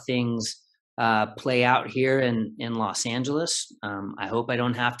how things play out here in Los Angeles. I hope I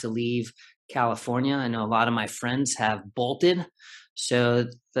don't have to leave California. I know a lot of my friends have bolted, so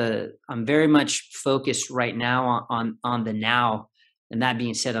I'm very much focused right now on the now. And that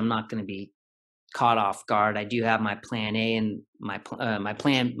being said, I'm not going to be caught off guard. I do have my plan A, and my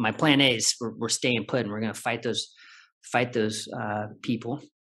plan A is we're staying put, and we're going to fight those people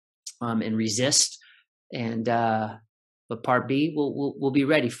and resist. And but part B, we'll be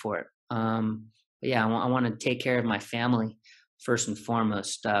ready for it. But yeah, I want to take care of my family first and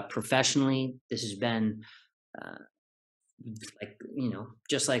foremost. Professionally, this has been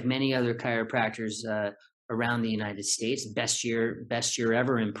just like many other chiropractors around the United States, best year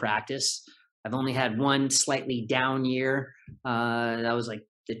ever in practice. I've only had one slightly down year. That was like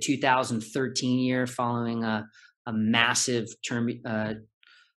the 2013 year, following a massive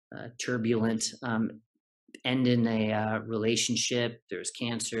turbulent end in a relationship. There's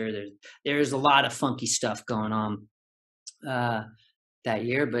cancer. There's a lot of funky stuff going on that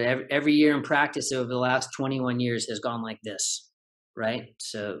year. But every year in practice over the last 21 years has gone like this, right?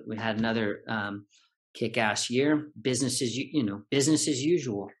 So we had another kick-ass year. Business as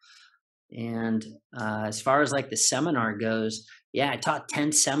usual. And as far as like the seminar goes, yeah, I taught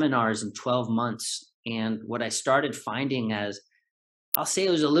 10 seminars in 12 months. And what I started finding, as I'll say, it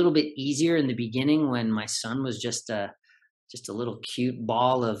was a little bit easier in the beginning when my son was just a little cute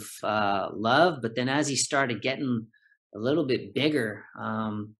ball of love. But then as he started getting a little bit bigger,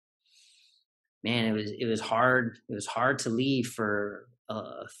 man, it was hard. It was hard to leave for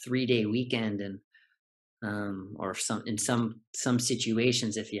a 3-day weekend, and or in some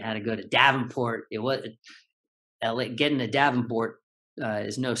situations, if you had to go to Davenport, getting to Davenport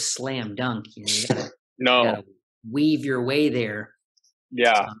is no slam dunk. You gotta weave your way there.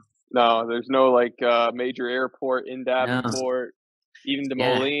 Yeah, no, there's no like major airport in Davenport. No. Even to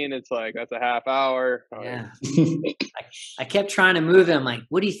Moline, it's like that's a half hour. Yeah, I kept trying to move him. Like,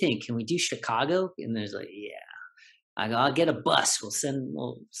 what do you think? Can we do Chicago? And there's like, yeah. I go, I'll get a bus. We'll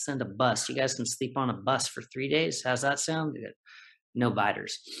send a bus. You guys can sleep on a bus for 3 days. How's that sound? Good. No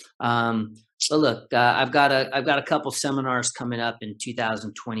biters. But look, I've got a couple seminars coming up in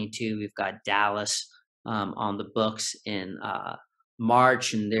 2022. We've got Dallas on the books in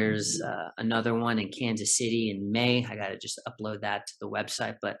March, and there's another one in Kansas City in May. I got to just upload that to the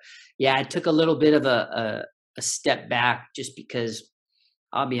website. But yeah, I took a little bit of a step back, just because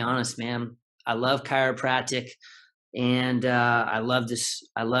I'll be honest, man, I love chiropractic. And I love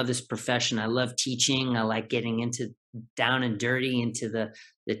this profession. I love teaching. I like getting down and dirty into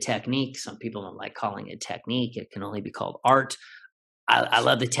the technique. Some people don't like calling it technique. It can only be called art. I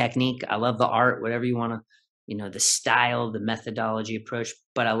love the technique. I love the art, whatever you want to, the style, the methodology approach.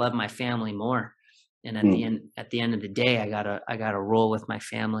 But I love my family more. And at the end of the day, I gotta roll with my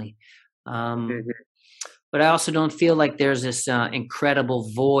family. But I also don't feel like there's this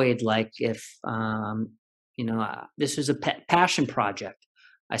incredible void. Like if this is a passion project.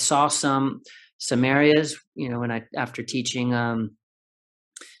 I saw some areas, when after teaching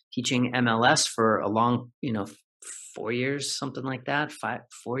MLS for a long, 4 years, something like that, 5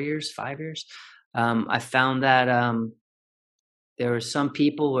 years. I found that there were some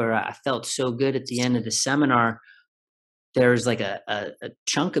people where I felt so good at the end of the seminar. There's like a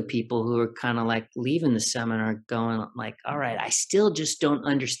chunk of people who are kind of like leaving the seminar going like, all right, I still just don't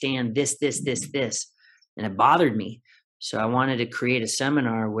understand this. and it bothered me. So I wanted to create a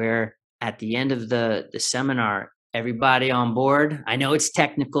seminar where at the end of the seminar, everybody on board. I know it's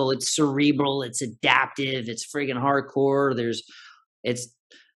technical, it's cerebral, it's adaptive, it's friggin' hardcore.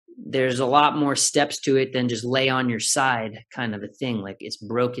 There's a lot more steps to it than just lay on your side kind of a thing. Like, it's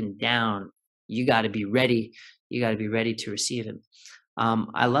broken down. You got to be ready. You got to be ready to receive it.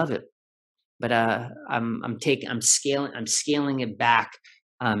 I love it, but I'm scaling it back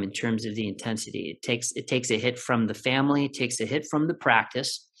in terms of the intensity. It takes a hit from the family, it takes a hit from the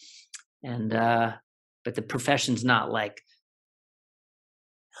practice, and but the profession's not like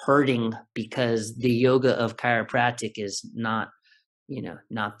hurting because the yoga of chiropractic is not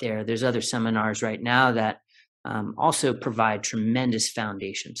there. There's other seminars right now that also provide tremendous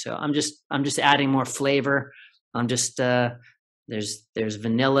foundation. So I'm just adding more flavor. I'm just there's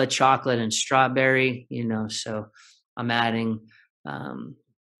vanilla, chocolate, and strawberry. So I'm adding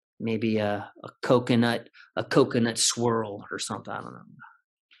maybe a coconut swirl or something. I don't know.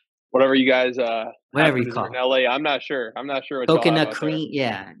 Whatever you guys whatever you call it. In LA, I'm not sure what coconut cream.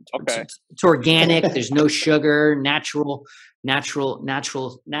 Yeah. Okay. It's organic. There's no sugar. Naturally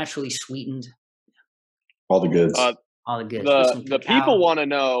sweetened. All the goods. All the goods. The people want to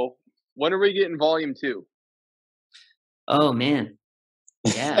know, when are we getting volume 2? Oh man.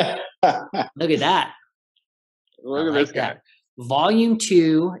 Yeah. Look at that. Look at this guy. Volume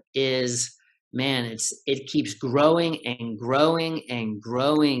 2 is, man, it keeps growing and growing and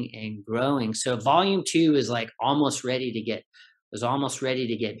growing and growing. So volume 2 is like almost ready to get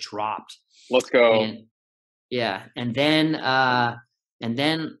dropped. Let's go. And then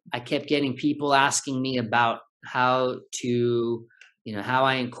I kept getting people asking me about how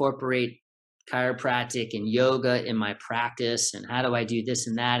I incorporate chiropractic and yoga in my practice, and how do I do this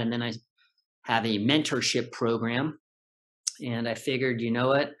and that. And then I have a mentorship program, and I figured, you know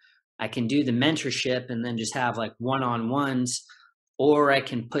what, I can do the mentorship and then just have like one-on-ones, or I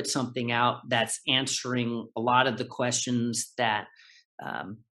can put something out that's answering a lot of the questions that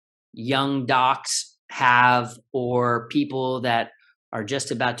young docs have, or people that are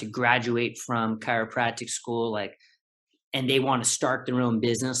just about to graduate from chiropractic school, and they want to start their own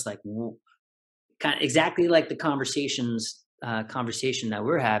business, kind of exactly like the conversation that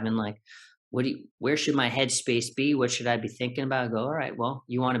we're having, like, where should my headspace be? What should I be thinking about? I go, all right, well,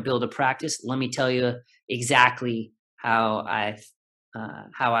 you want to build a practice? Let me tell you exactly how I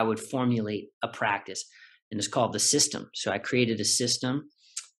would formulate a practice. And it's called the system. So I created a system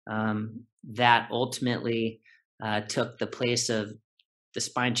that ultimately took the place of the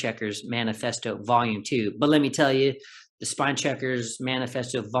Spinecheckers Manifesto Volume 2. But let me tell you, the Spinecheckers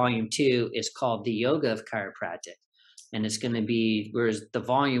Manifesto Volume 2 is called the Yoga of Chiropractic. And it's going to be, whereas the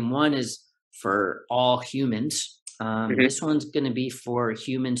Volume 1 is for all humans, this one's going to be for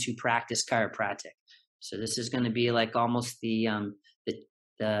humans who practice chiropractic. So this is going to be like almost the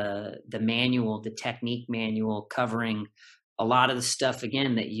manual, the technique manual, covering a lot of the stuff,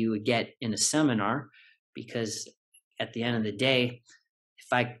 again, that you would get in a seminar, because at the end of the day,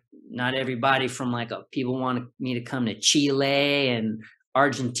 not everybody from people want me to come to Chile and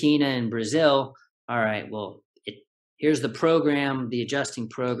Argentina and Brazil. All right, well, here's the program, the adjusting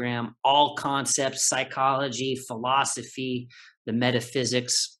program, all concepts, psychology, philosophy, the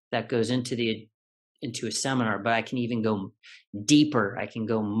metaphysics that goes into a seminar. But I can even go deeper. I can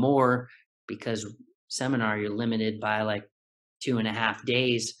go more, because seminar, you're limited by 2.5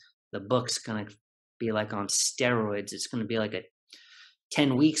 days. The book's going to be on steroids. It's going to be a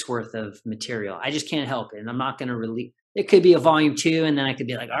 10 weeks worth of material. I just can't help it. And I'm not going to release. It could be a volume 2, and then I could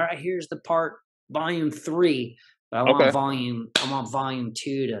be like, all right, here's the part, volume 3. But I want volume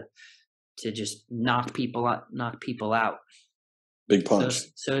 2 to just knock people out. Big punch.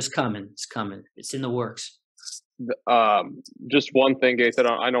 So it's coming. It's in the works. Just one thing, Gates. I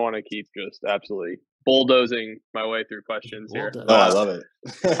don't want to keep just absolutely bulldozing my way through questions here. Oh, I love it.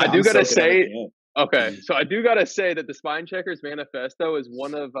 I do gotta say, so I do gotta say that the Spinecheckers Manifesto is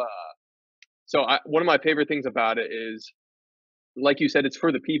one of my favorite things about it is, like you said, it's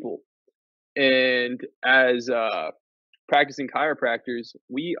for the people. And as practicing chiropractors,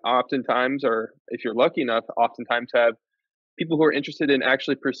 we oftentimes, or if you're lucky enough, oftentimes have people who are interested in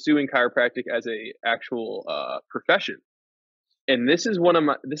actually pursuing chiropractic as a actual profession. And this has been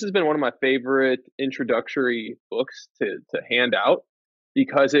one of my favorite introductory books to hand out,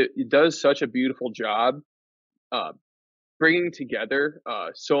 because it does such a beautiful job bringing together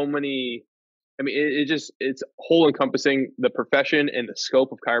so many. I mean, it's whole encompassing the profession and the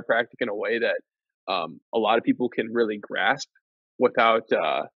scope of chiropractic in a way that a lot of people can really grasp without,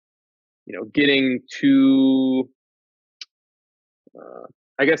 getting too,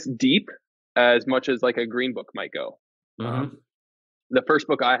 I guess, deep as much as like a green book might go. Mm-hmm. The first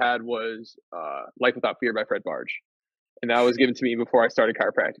book I had was Life Without Fear by Fred Barge, and that was given to me before I started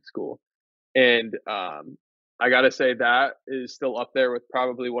chiropractic school. And I gotta say that is still up there with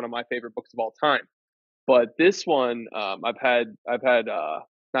probably one of my favorite books of all time. But this one, I've had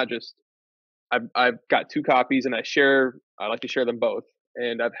not just I've got 2 copies, and I like to share them both,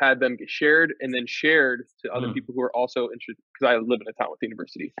 and I've had them get shared and then shared to other people who are also interested, because I live in a town with the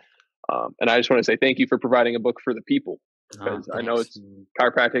university. And I just want to say thank you for providing a book for the people, because I know it's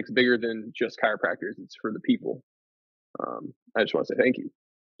chiropractic's bigger than just chiropractors. It's for the people. I just want to say thank you.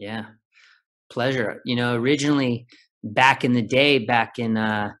 Yeah, pleasure. You know, originally back in the day, back in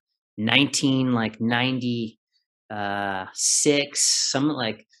 1996,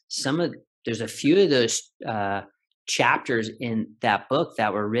 there's a few of those chapters in that book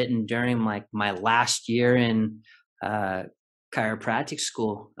that were written during like my last year in chiropractic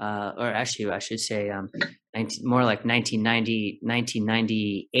school, or actually I should say more like 1990,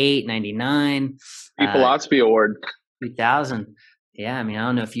 1998, 99. Philosophy Award. 2000. Yeah, I mean, I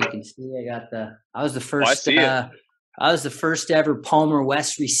don't know if you can see. I was the first. I see it. I was the first ever Palmer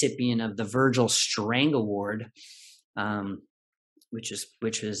West recipient of the Virgil Strang Award, which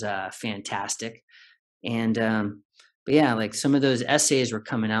was fantastic. And but yeah, like some of those essays were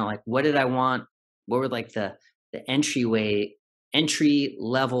coming out. Like, what did I want? What were like the entry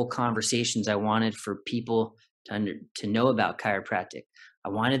level conversations I wanted for people to know about chiropractic? I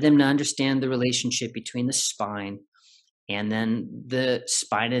wanted them to understand the relationship between the spine and then the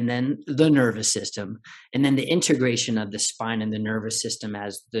spine and then the nervous system, and then the integration of the spine and the nervous system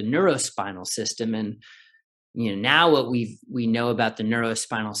as the neurospinal system. And you know, now what we know about the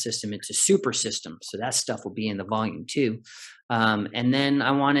neurospinal system, it's a super system. So that stuff will be in the volume 2. And then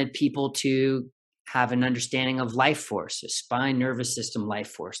I wanted people to have an understanding of life force, so spine, nervous system,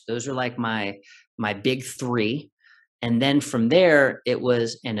 life force. Those are like my big 3. And then from there, it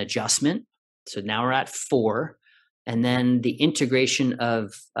was an adjustment. So now we're at 4. And then the integration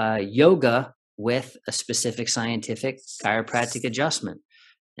of yoga with a specific scientific chiropractic adjustment.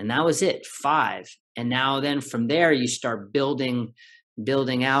 And that was it, 5. And now then from there, you start building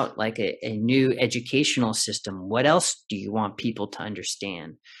out like a new educational system. What else do you want people to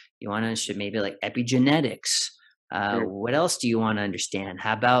understand? You want to understand maybe like epigenetics. What else do you want to understand?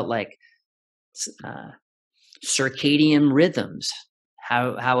 How about like circadian rhythms?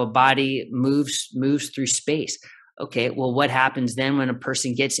 How a body moves through space. Okay, well, what happens then when a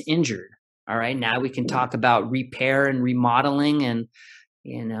person gets injured? All right, now we can talk about repair and remodeling, and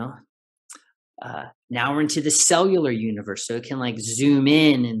you know, now we're into the cellular universe, so it can like zoom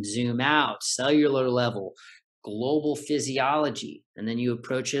in and zoom out, cellular level, global physiology, and then you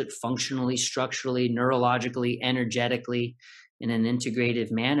approach it functionally, structurally, neurologically, energetically, in an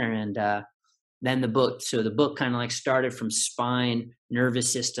integrative manner. And then the book kind of like started from spine,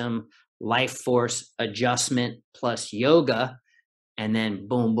 nervous system, life force, adjustment plus yoga, and then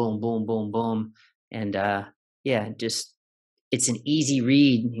boom, boom, boom, boom, boom. And yeah, just it's an easy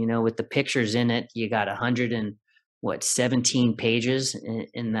read, you know, with the pictures in it. You got 17 pages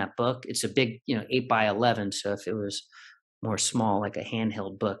in that book. It's a big, 8x11. So if it was more small, like a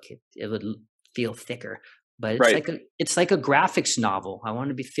handheld book, it would feel thicker. But it's like a graphics novel. I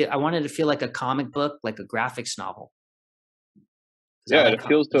wanted to feel like a comic book, like a graphics novel. Yeah, it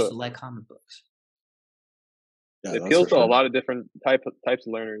appeals to like comic books. Yeah, it appeals to a lot of different types of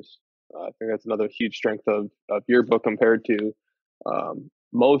learners. I think that's another huge strength of your book compared to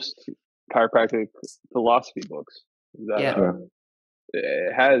most chiropractic philosophy books.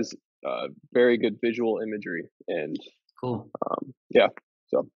 It has very good visual imagery and cool. Yeah.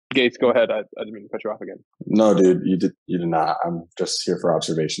 So Gates, go ahead. I didn't mean to cut you off again. No, dude, you did not. I'm just here for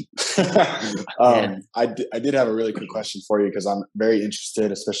observation. I did have a really quick question for you, because I'm very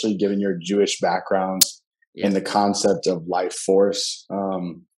interested, especially given your Jewish background, in the concept of life force.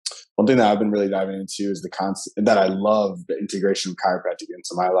 One thing that I've been really diving into is the concept that I love, the integration of chiropractic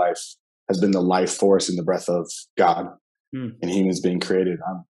into my life, has been the life force and the breath of God and humans being created.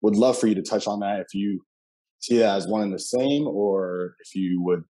 I would love for you to touch on that, if you see that as one and the same, or if you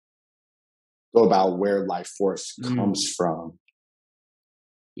would go about where life force comes from.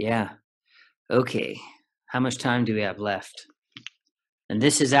 Yeah. Okay. How much time do we have left? And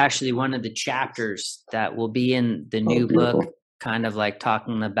this is actually one of the chapters that will be in the new book, kind of like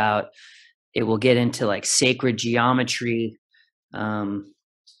talking about, it will get into like sacred geometry, and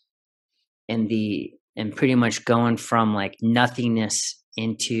pretty much going from like nothingness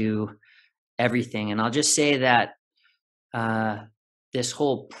into everything. And I'll just say that this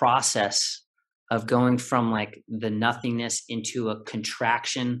whole process of going from like the nothingness into a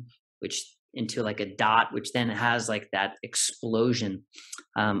contraction, which into like a dot, which then has like that explosion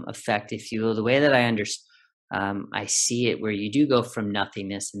effect, if you will. The way that I see it, where you do go from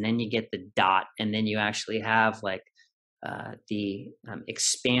nothingness, and then you get the dot, and then you actually have like the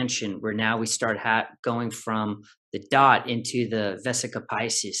expansion, where now we start going from the dot into the vesica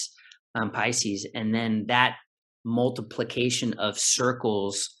Pisces, and then that multiplication of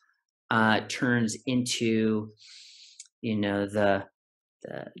circles turns into, the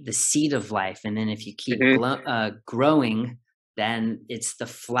seed of life. And then if you keep growing, then it's the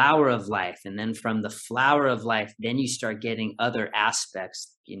flower of life. And then from the flower of life, then you start getting other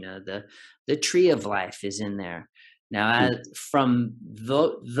aspects. The tree of life is in there. Now, from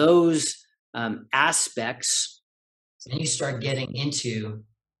those aspects, then you start getting into,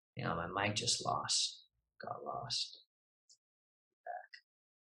 my mic just got lost.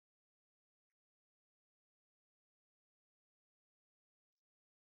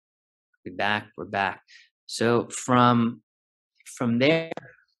 We're back. So from there,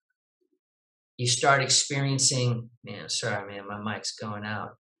 you start experiencing, my mic's going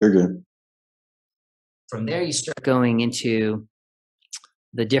out. You're good. From there, you start going into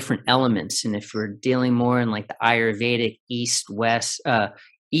the different elements. And if we're dealing more in like the Ayurvedic East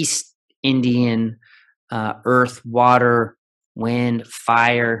Indian, earth, water, wind,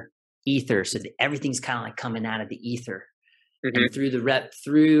 fire, ether. So everything's kind of like coming out of the ether. And through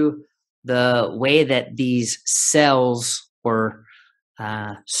the way that these cells or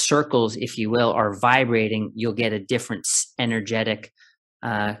circles, if you will, are vibrating, you'll get a different energetic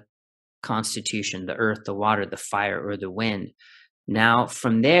constitution: the earth, the water, the fire, or the wind. Now,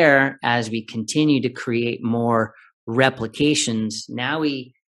 from there, as we continue to create more replications, now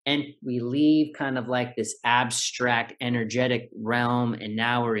we leave kind of like this abstract energetic realm, and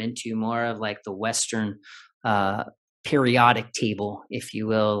now we're into more of like the Western periodic table, if you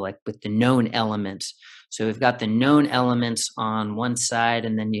will, like with the known elements. So we've got the known elements on one side,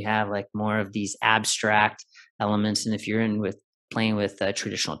 and then you have like more of these abstract elements. And if you're playing with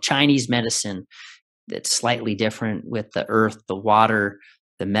traditional Chinese medicine, that's slightly different with the earth, the water,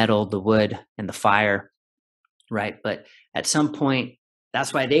 the metal, the wood, and the fire, right? But at some point,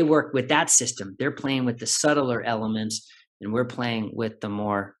 that's why they work with that system. They're playing with the subtler elements, and we're playing with the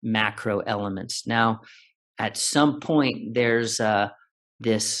more macro elements. Now, at some point, there's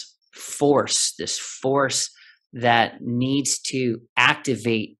this force that needs to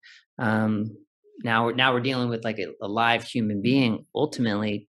activate. Now we're dealing with like a live human being,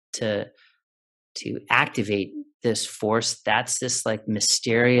 ultimately, to activate this force. That's this like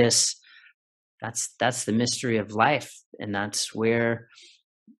mysterious. That's the mystery of life, and that's where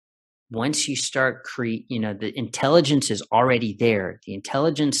once you start the intelligence is already there. The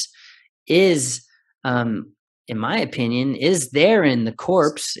intelligence is, in my opinion, is there in the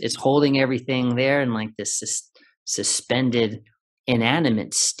corpse. It's holding everything there in like this suspended,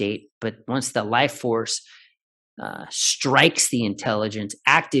 inanimate state. But once the life force strikes the intelligence,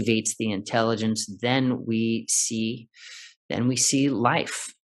 activates the intelligence, then we see life.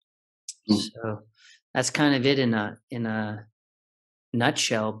 So that's kind of it in a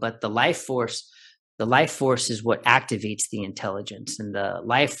nutshell. But the life force is what activates the intelligence, and the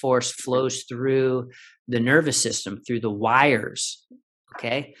life force flows through the nervous system, through the wires,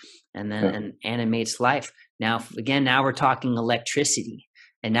 okay, and then and animates life. Now we're talking electricity,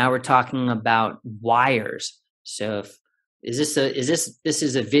 and now we're talking about wires. So is this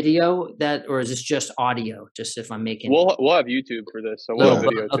a video that, or is this just audio? Just if I'm making, we'll have YouTube for this, so we'll have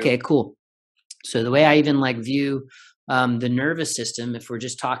video too. Okay, cool. So the way I even like view the nervous system, if we're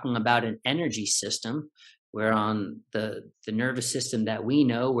just talking about an energy system, we're on the nervous system that we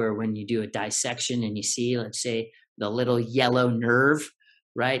know, where when you do a dissection and you see, let's say, the little yellow nerve,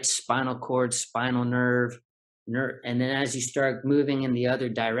 right? Spinal cord, spinal nerve, and then as you start moving in the other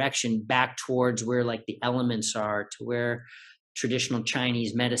direction back towards where like the elements are, to where traditional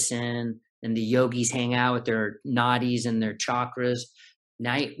Chinese medicine and the yogis hang out with their nadis and their chakras.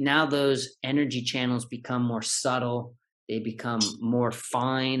 Now those energy channels become more subtle. They become more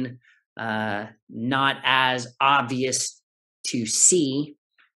fine, not as obvious to see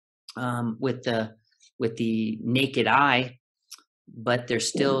with the naked eye, but they're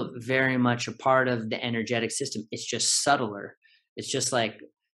still very much a part of the energetic system. It's just subtler. It's just like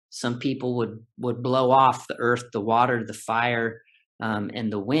some people would blow off the earth, the water, the fire,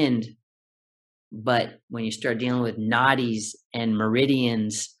 and the wind. But when you start dealing with nadis and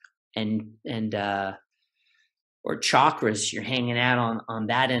meridians and or chakras, you're hanging out on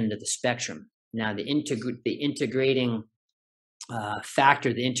that end of the spectrum. Now the integrating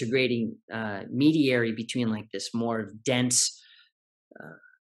factor, the integrating mediary between like this more dense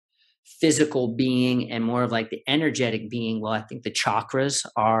physical being and more of like the energetic being, well, I think the chakras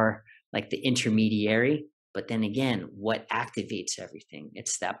are like the intermediary. But then again, what activates everything?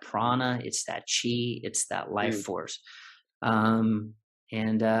 It's that prana, it's that chi, it's that life force. And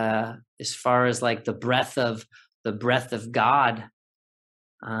as far as like the breath of God,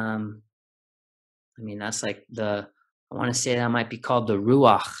 I mean, that's like I want to say that might be called the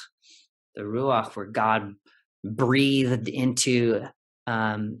ruach, where God breathed into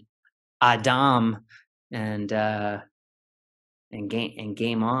Adam and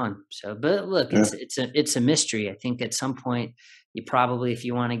game on. So, but look, it's a mystery. I think at some point you probably, if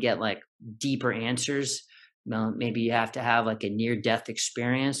you want to get like deeper answers, maybe you have to have like a near death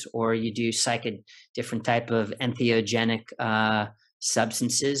experience, or you do different type of entheogenic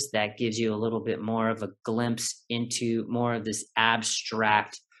substances that gives you a little bit more of a glimpse into more of this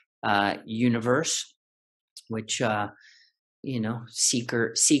abstract universe, which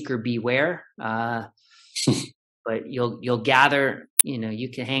seeker beware. But you'll gather, you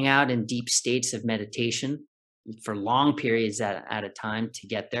can hang out in deep states of meditation for long periods at a time to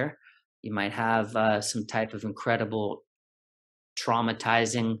get there. You might have some type of incredible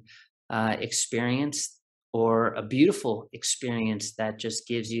traumatizing experience, or a beautiful experience that just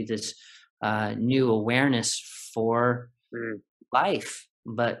gives you this new awareness for life.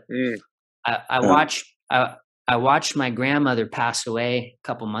 But I watched my grandmother pass away a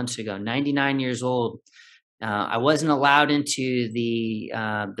couple months ago, 99 years old. I wasn't allowed into the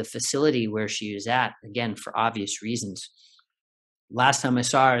facility where she was at, again, for obvious reasons. Last time I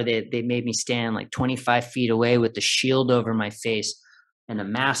saw her, they made me stand like 25 feet away with the shield over my face and a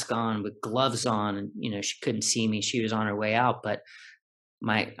mask on with gloves on. And, she couldn't see me. She was on her way out. But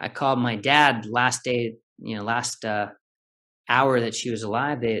I called my dad last hour that she was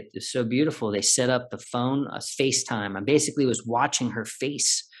alive. It was so beautiful. They set up the phone, FaceTime. I basically was watching her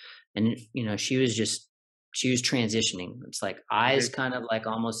face, and, she was transitioning. It's like eyes kind of like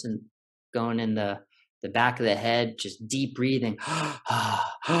almost going in the back of the head, just deep breathing.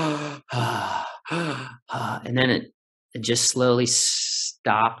 And then it just slowly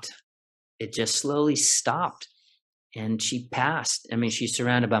stopped. And she passed. I mean, she's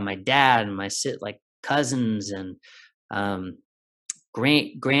surrounded by my dad and my cousins and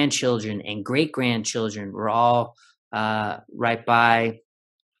grandchildren and great grandchildren were all right by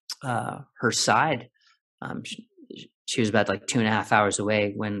her side. She was about like 2.5 hours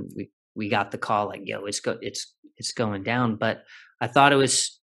away when we got the call, like, yo, it's going down. But I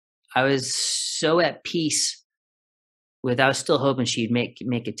was so at peace I was still hoping she'd make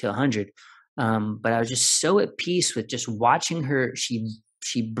it to 100. But I was just so at peace with just watching her. She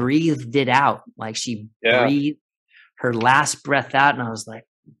breathed it out. Like she breathed her last breath out. And I was like,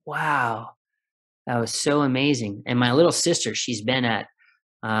 wow, that was so amazing. And my little sister, she's been at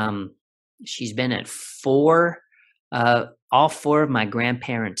 4, all 4 of my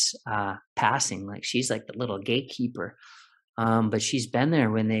grandparents passing. Like she's like the little gatekeeper. But she's been there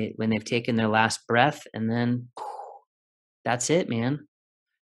when they've taken their last breath, and then that's it, man.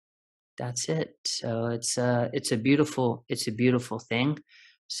 That's it. So it's a beautiful thing.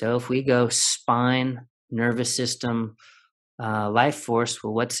 So if we go spine, nervous system, life force,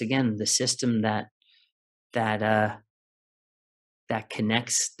 well, what's again the system that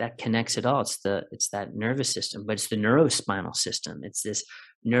connects it all? It's that nervous system, but it's the neurospinal system. It's this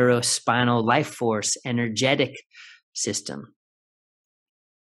neurospinal life force, energetic system.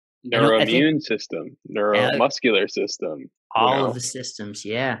 Neuroimmune system, neuromuscular system. All of the systems,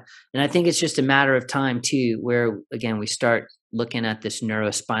 yeah. And I think it's just a matter of time too, where again we start looking at this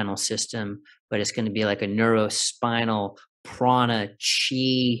neurospinal system, but it's going to be like a neurospinal prana,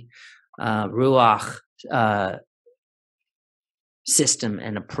 chi, ruach system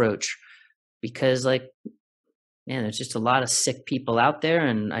and approach, because like, man, there's just a lot of sick people out there,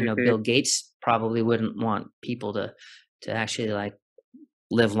 and I know Bill Gates probably wouldn't want people to actually like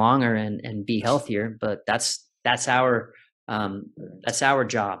live longer and be healthier, but that's our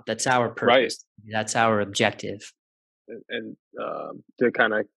job, that's our purpose, right. That's our objective. And to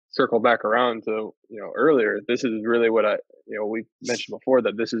kind of circle back around to earlier, this is really what we mentioned before,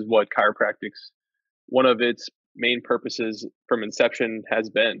 that this is what chiropractic's one of its main purposes from inception has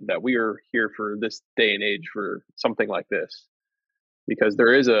been, that we are here for this day and age for something like this, because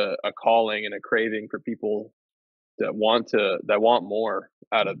there is a calling and a craving for people that want more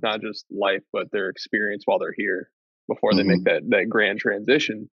out of not just life, but their experience while they're here before they make that grand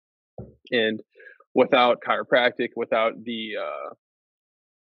transition. And without chiropractic, without the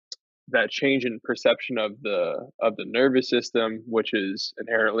that change in perception of the nervous system, which is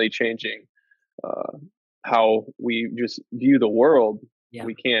inherently changing how we just view the world, Yeah.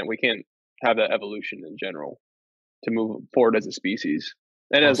 We can't have that evolution in general to move forward as a species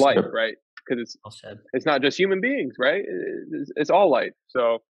and as life, right? Because it's not just human beings, right? It's all life.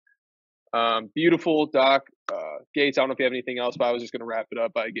 So beautiful, Doc. Gates, I don't know if you have anything else, but I was just going to wrap it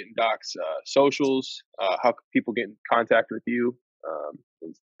up by getting Doc's socials, how can people get in contact with you,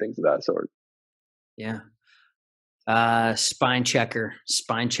 and things of that sort. Yeah. Spinechecker.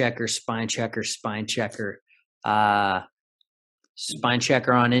 Spinechecker on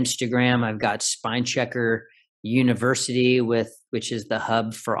Instagram. I've got Spinechecker University, which is the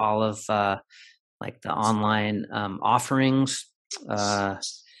hub for all of like the online offerings.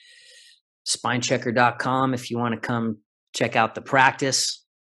 Spinechecker.com if you want to come check out the practice.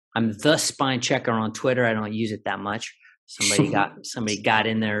 I'm the Spinechecker on Twitter. I don't use it that much. Somebody got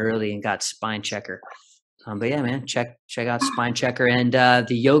in there early and got Spinechecker. But yeah, man, check out Spinechecker and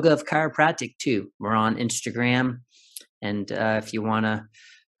the Yoga of Chiropractic too. We're on Instagram, and if you want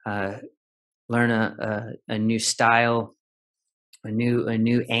to learn a new style, a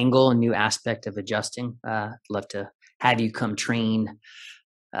new angle, a new aspect of adjusting, I'd love to have you come train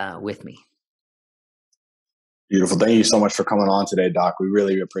with me. Beautiful. Thank you so much for coming on today, Doc. We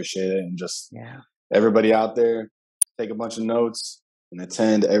really appreciate it. And just everybody out there, take a bunch of notes and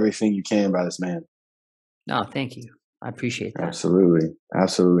attend everything you can by this man. No, thank you. I appreciate that. Absolutely.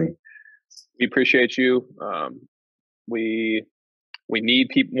 We appreciate you. We need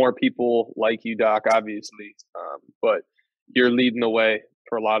more people like you, Doc, obviously. But you're leading the way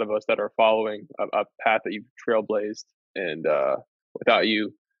for a lot of us that are following a path that you've trailblazed. And without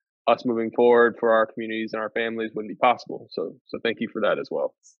you, us moving forward for our communities and our families wouldn't be possible. So thank you for that as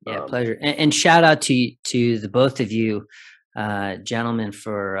well. Yeah, pleasure. And shout out to the both of you, gentlemen,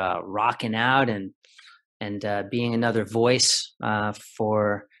 for rocking out and being another voice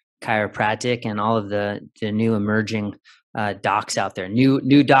for chiropractic and all of the new emerging docs out there,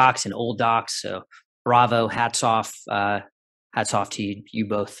 new docs and old docs. So bravo, hats off to you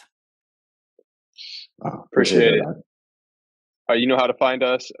both. Appreciate it. You know how to find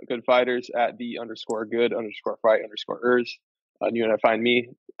us, Good Fighters, at the_good_fight_ers. You know how to find me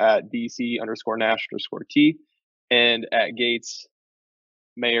at DC_Nash_T and at Gates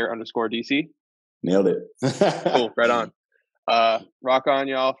Mayor_DC. Nailed it. Cool. Right on. Rock on,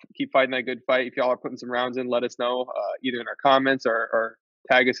 y'all. Keep fighting that good fight. If y'all are putting some rounds in, let us know either in our comments or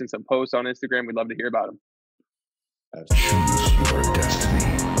tag us in some posts on Instagram. We'd love to hear about them. Choose your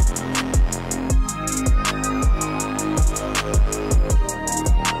destiny.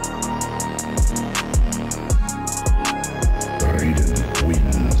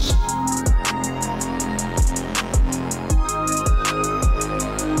 Wins.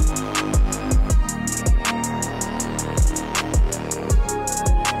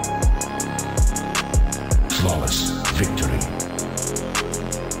 Flawless victory.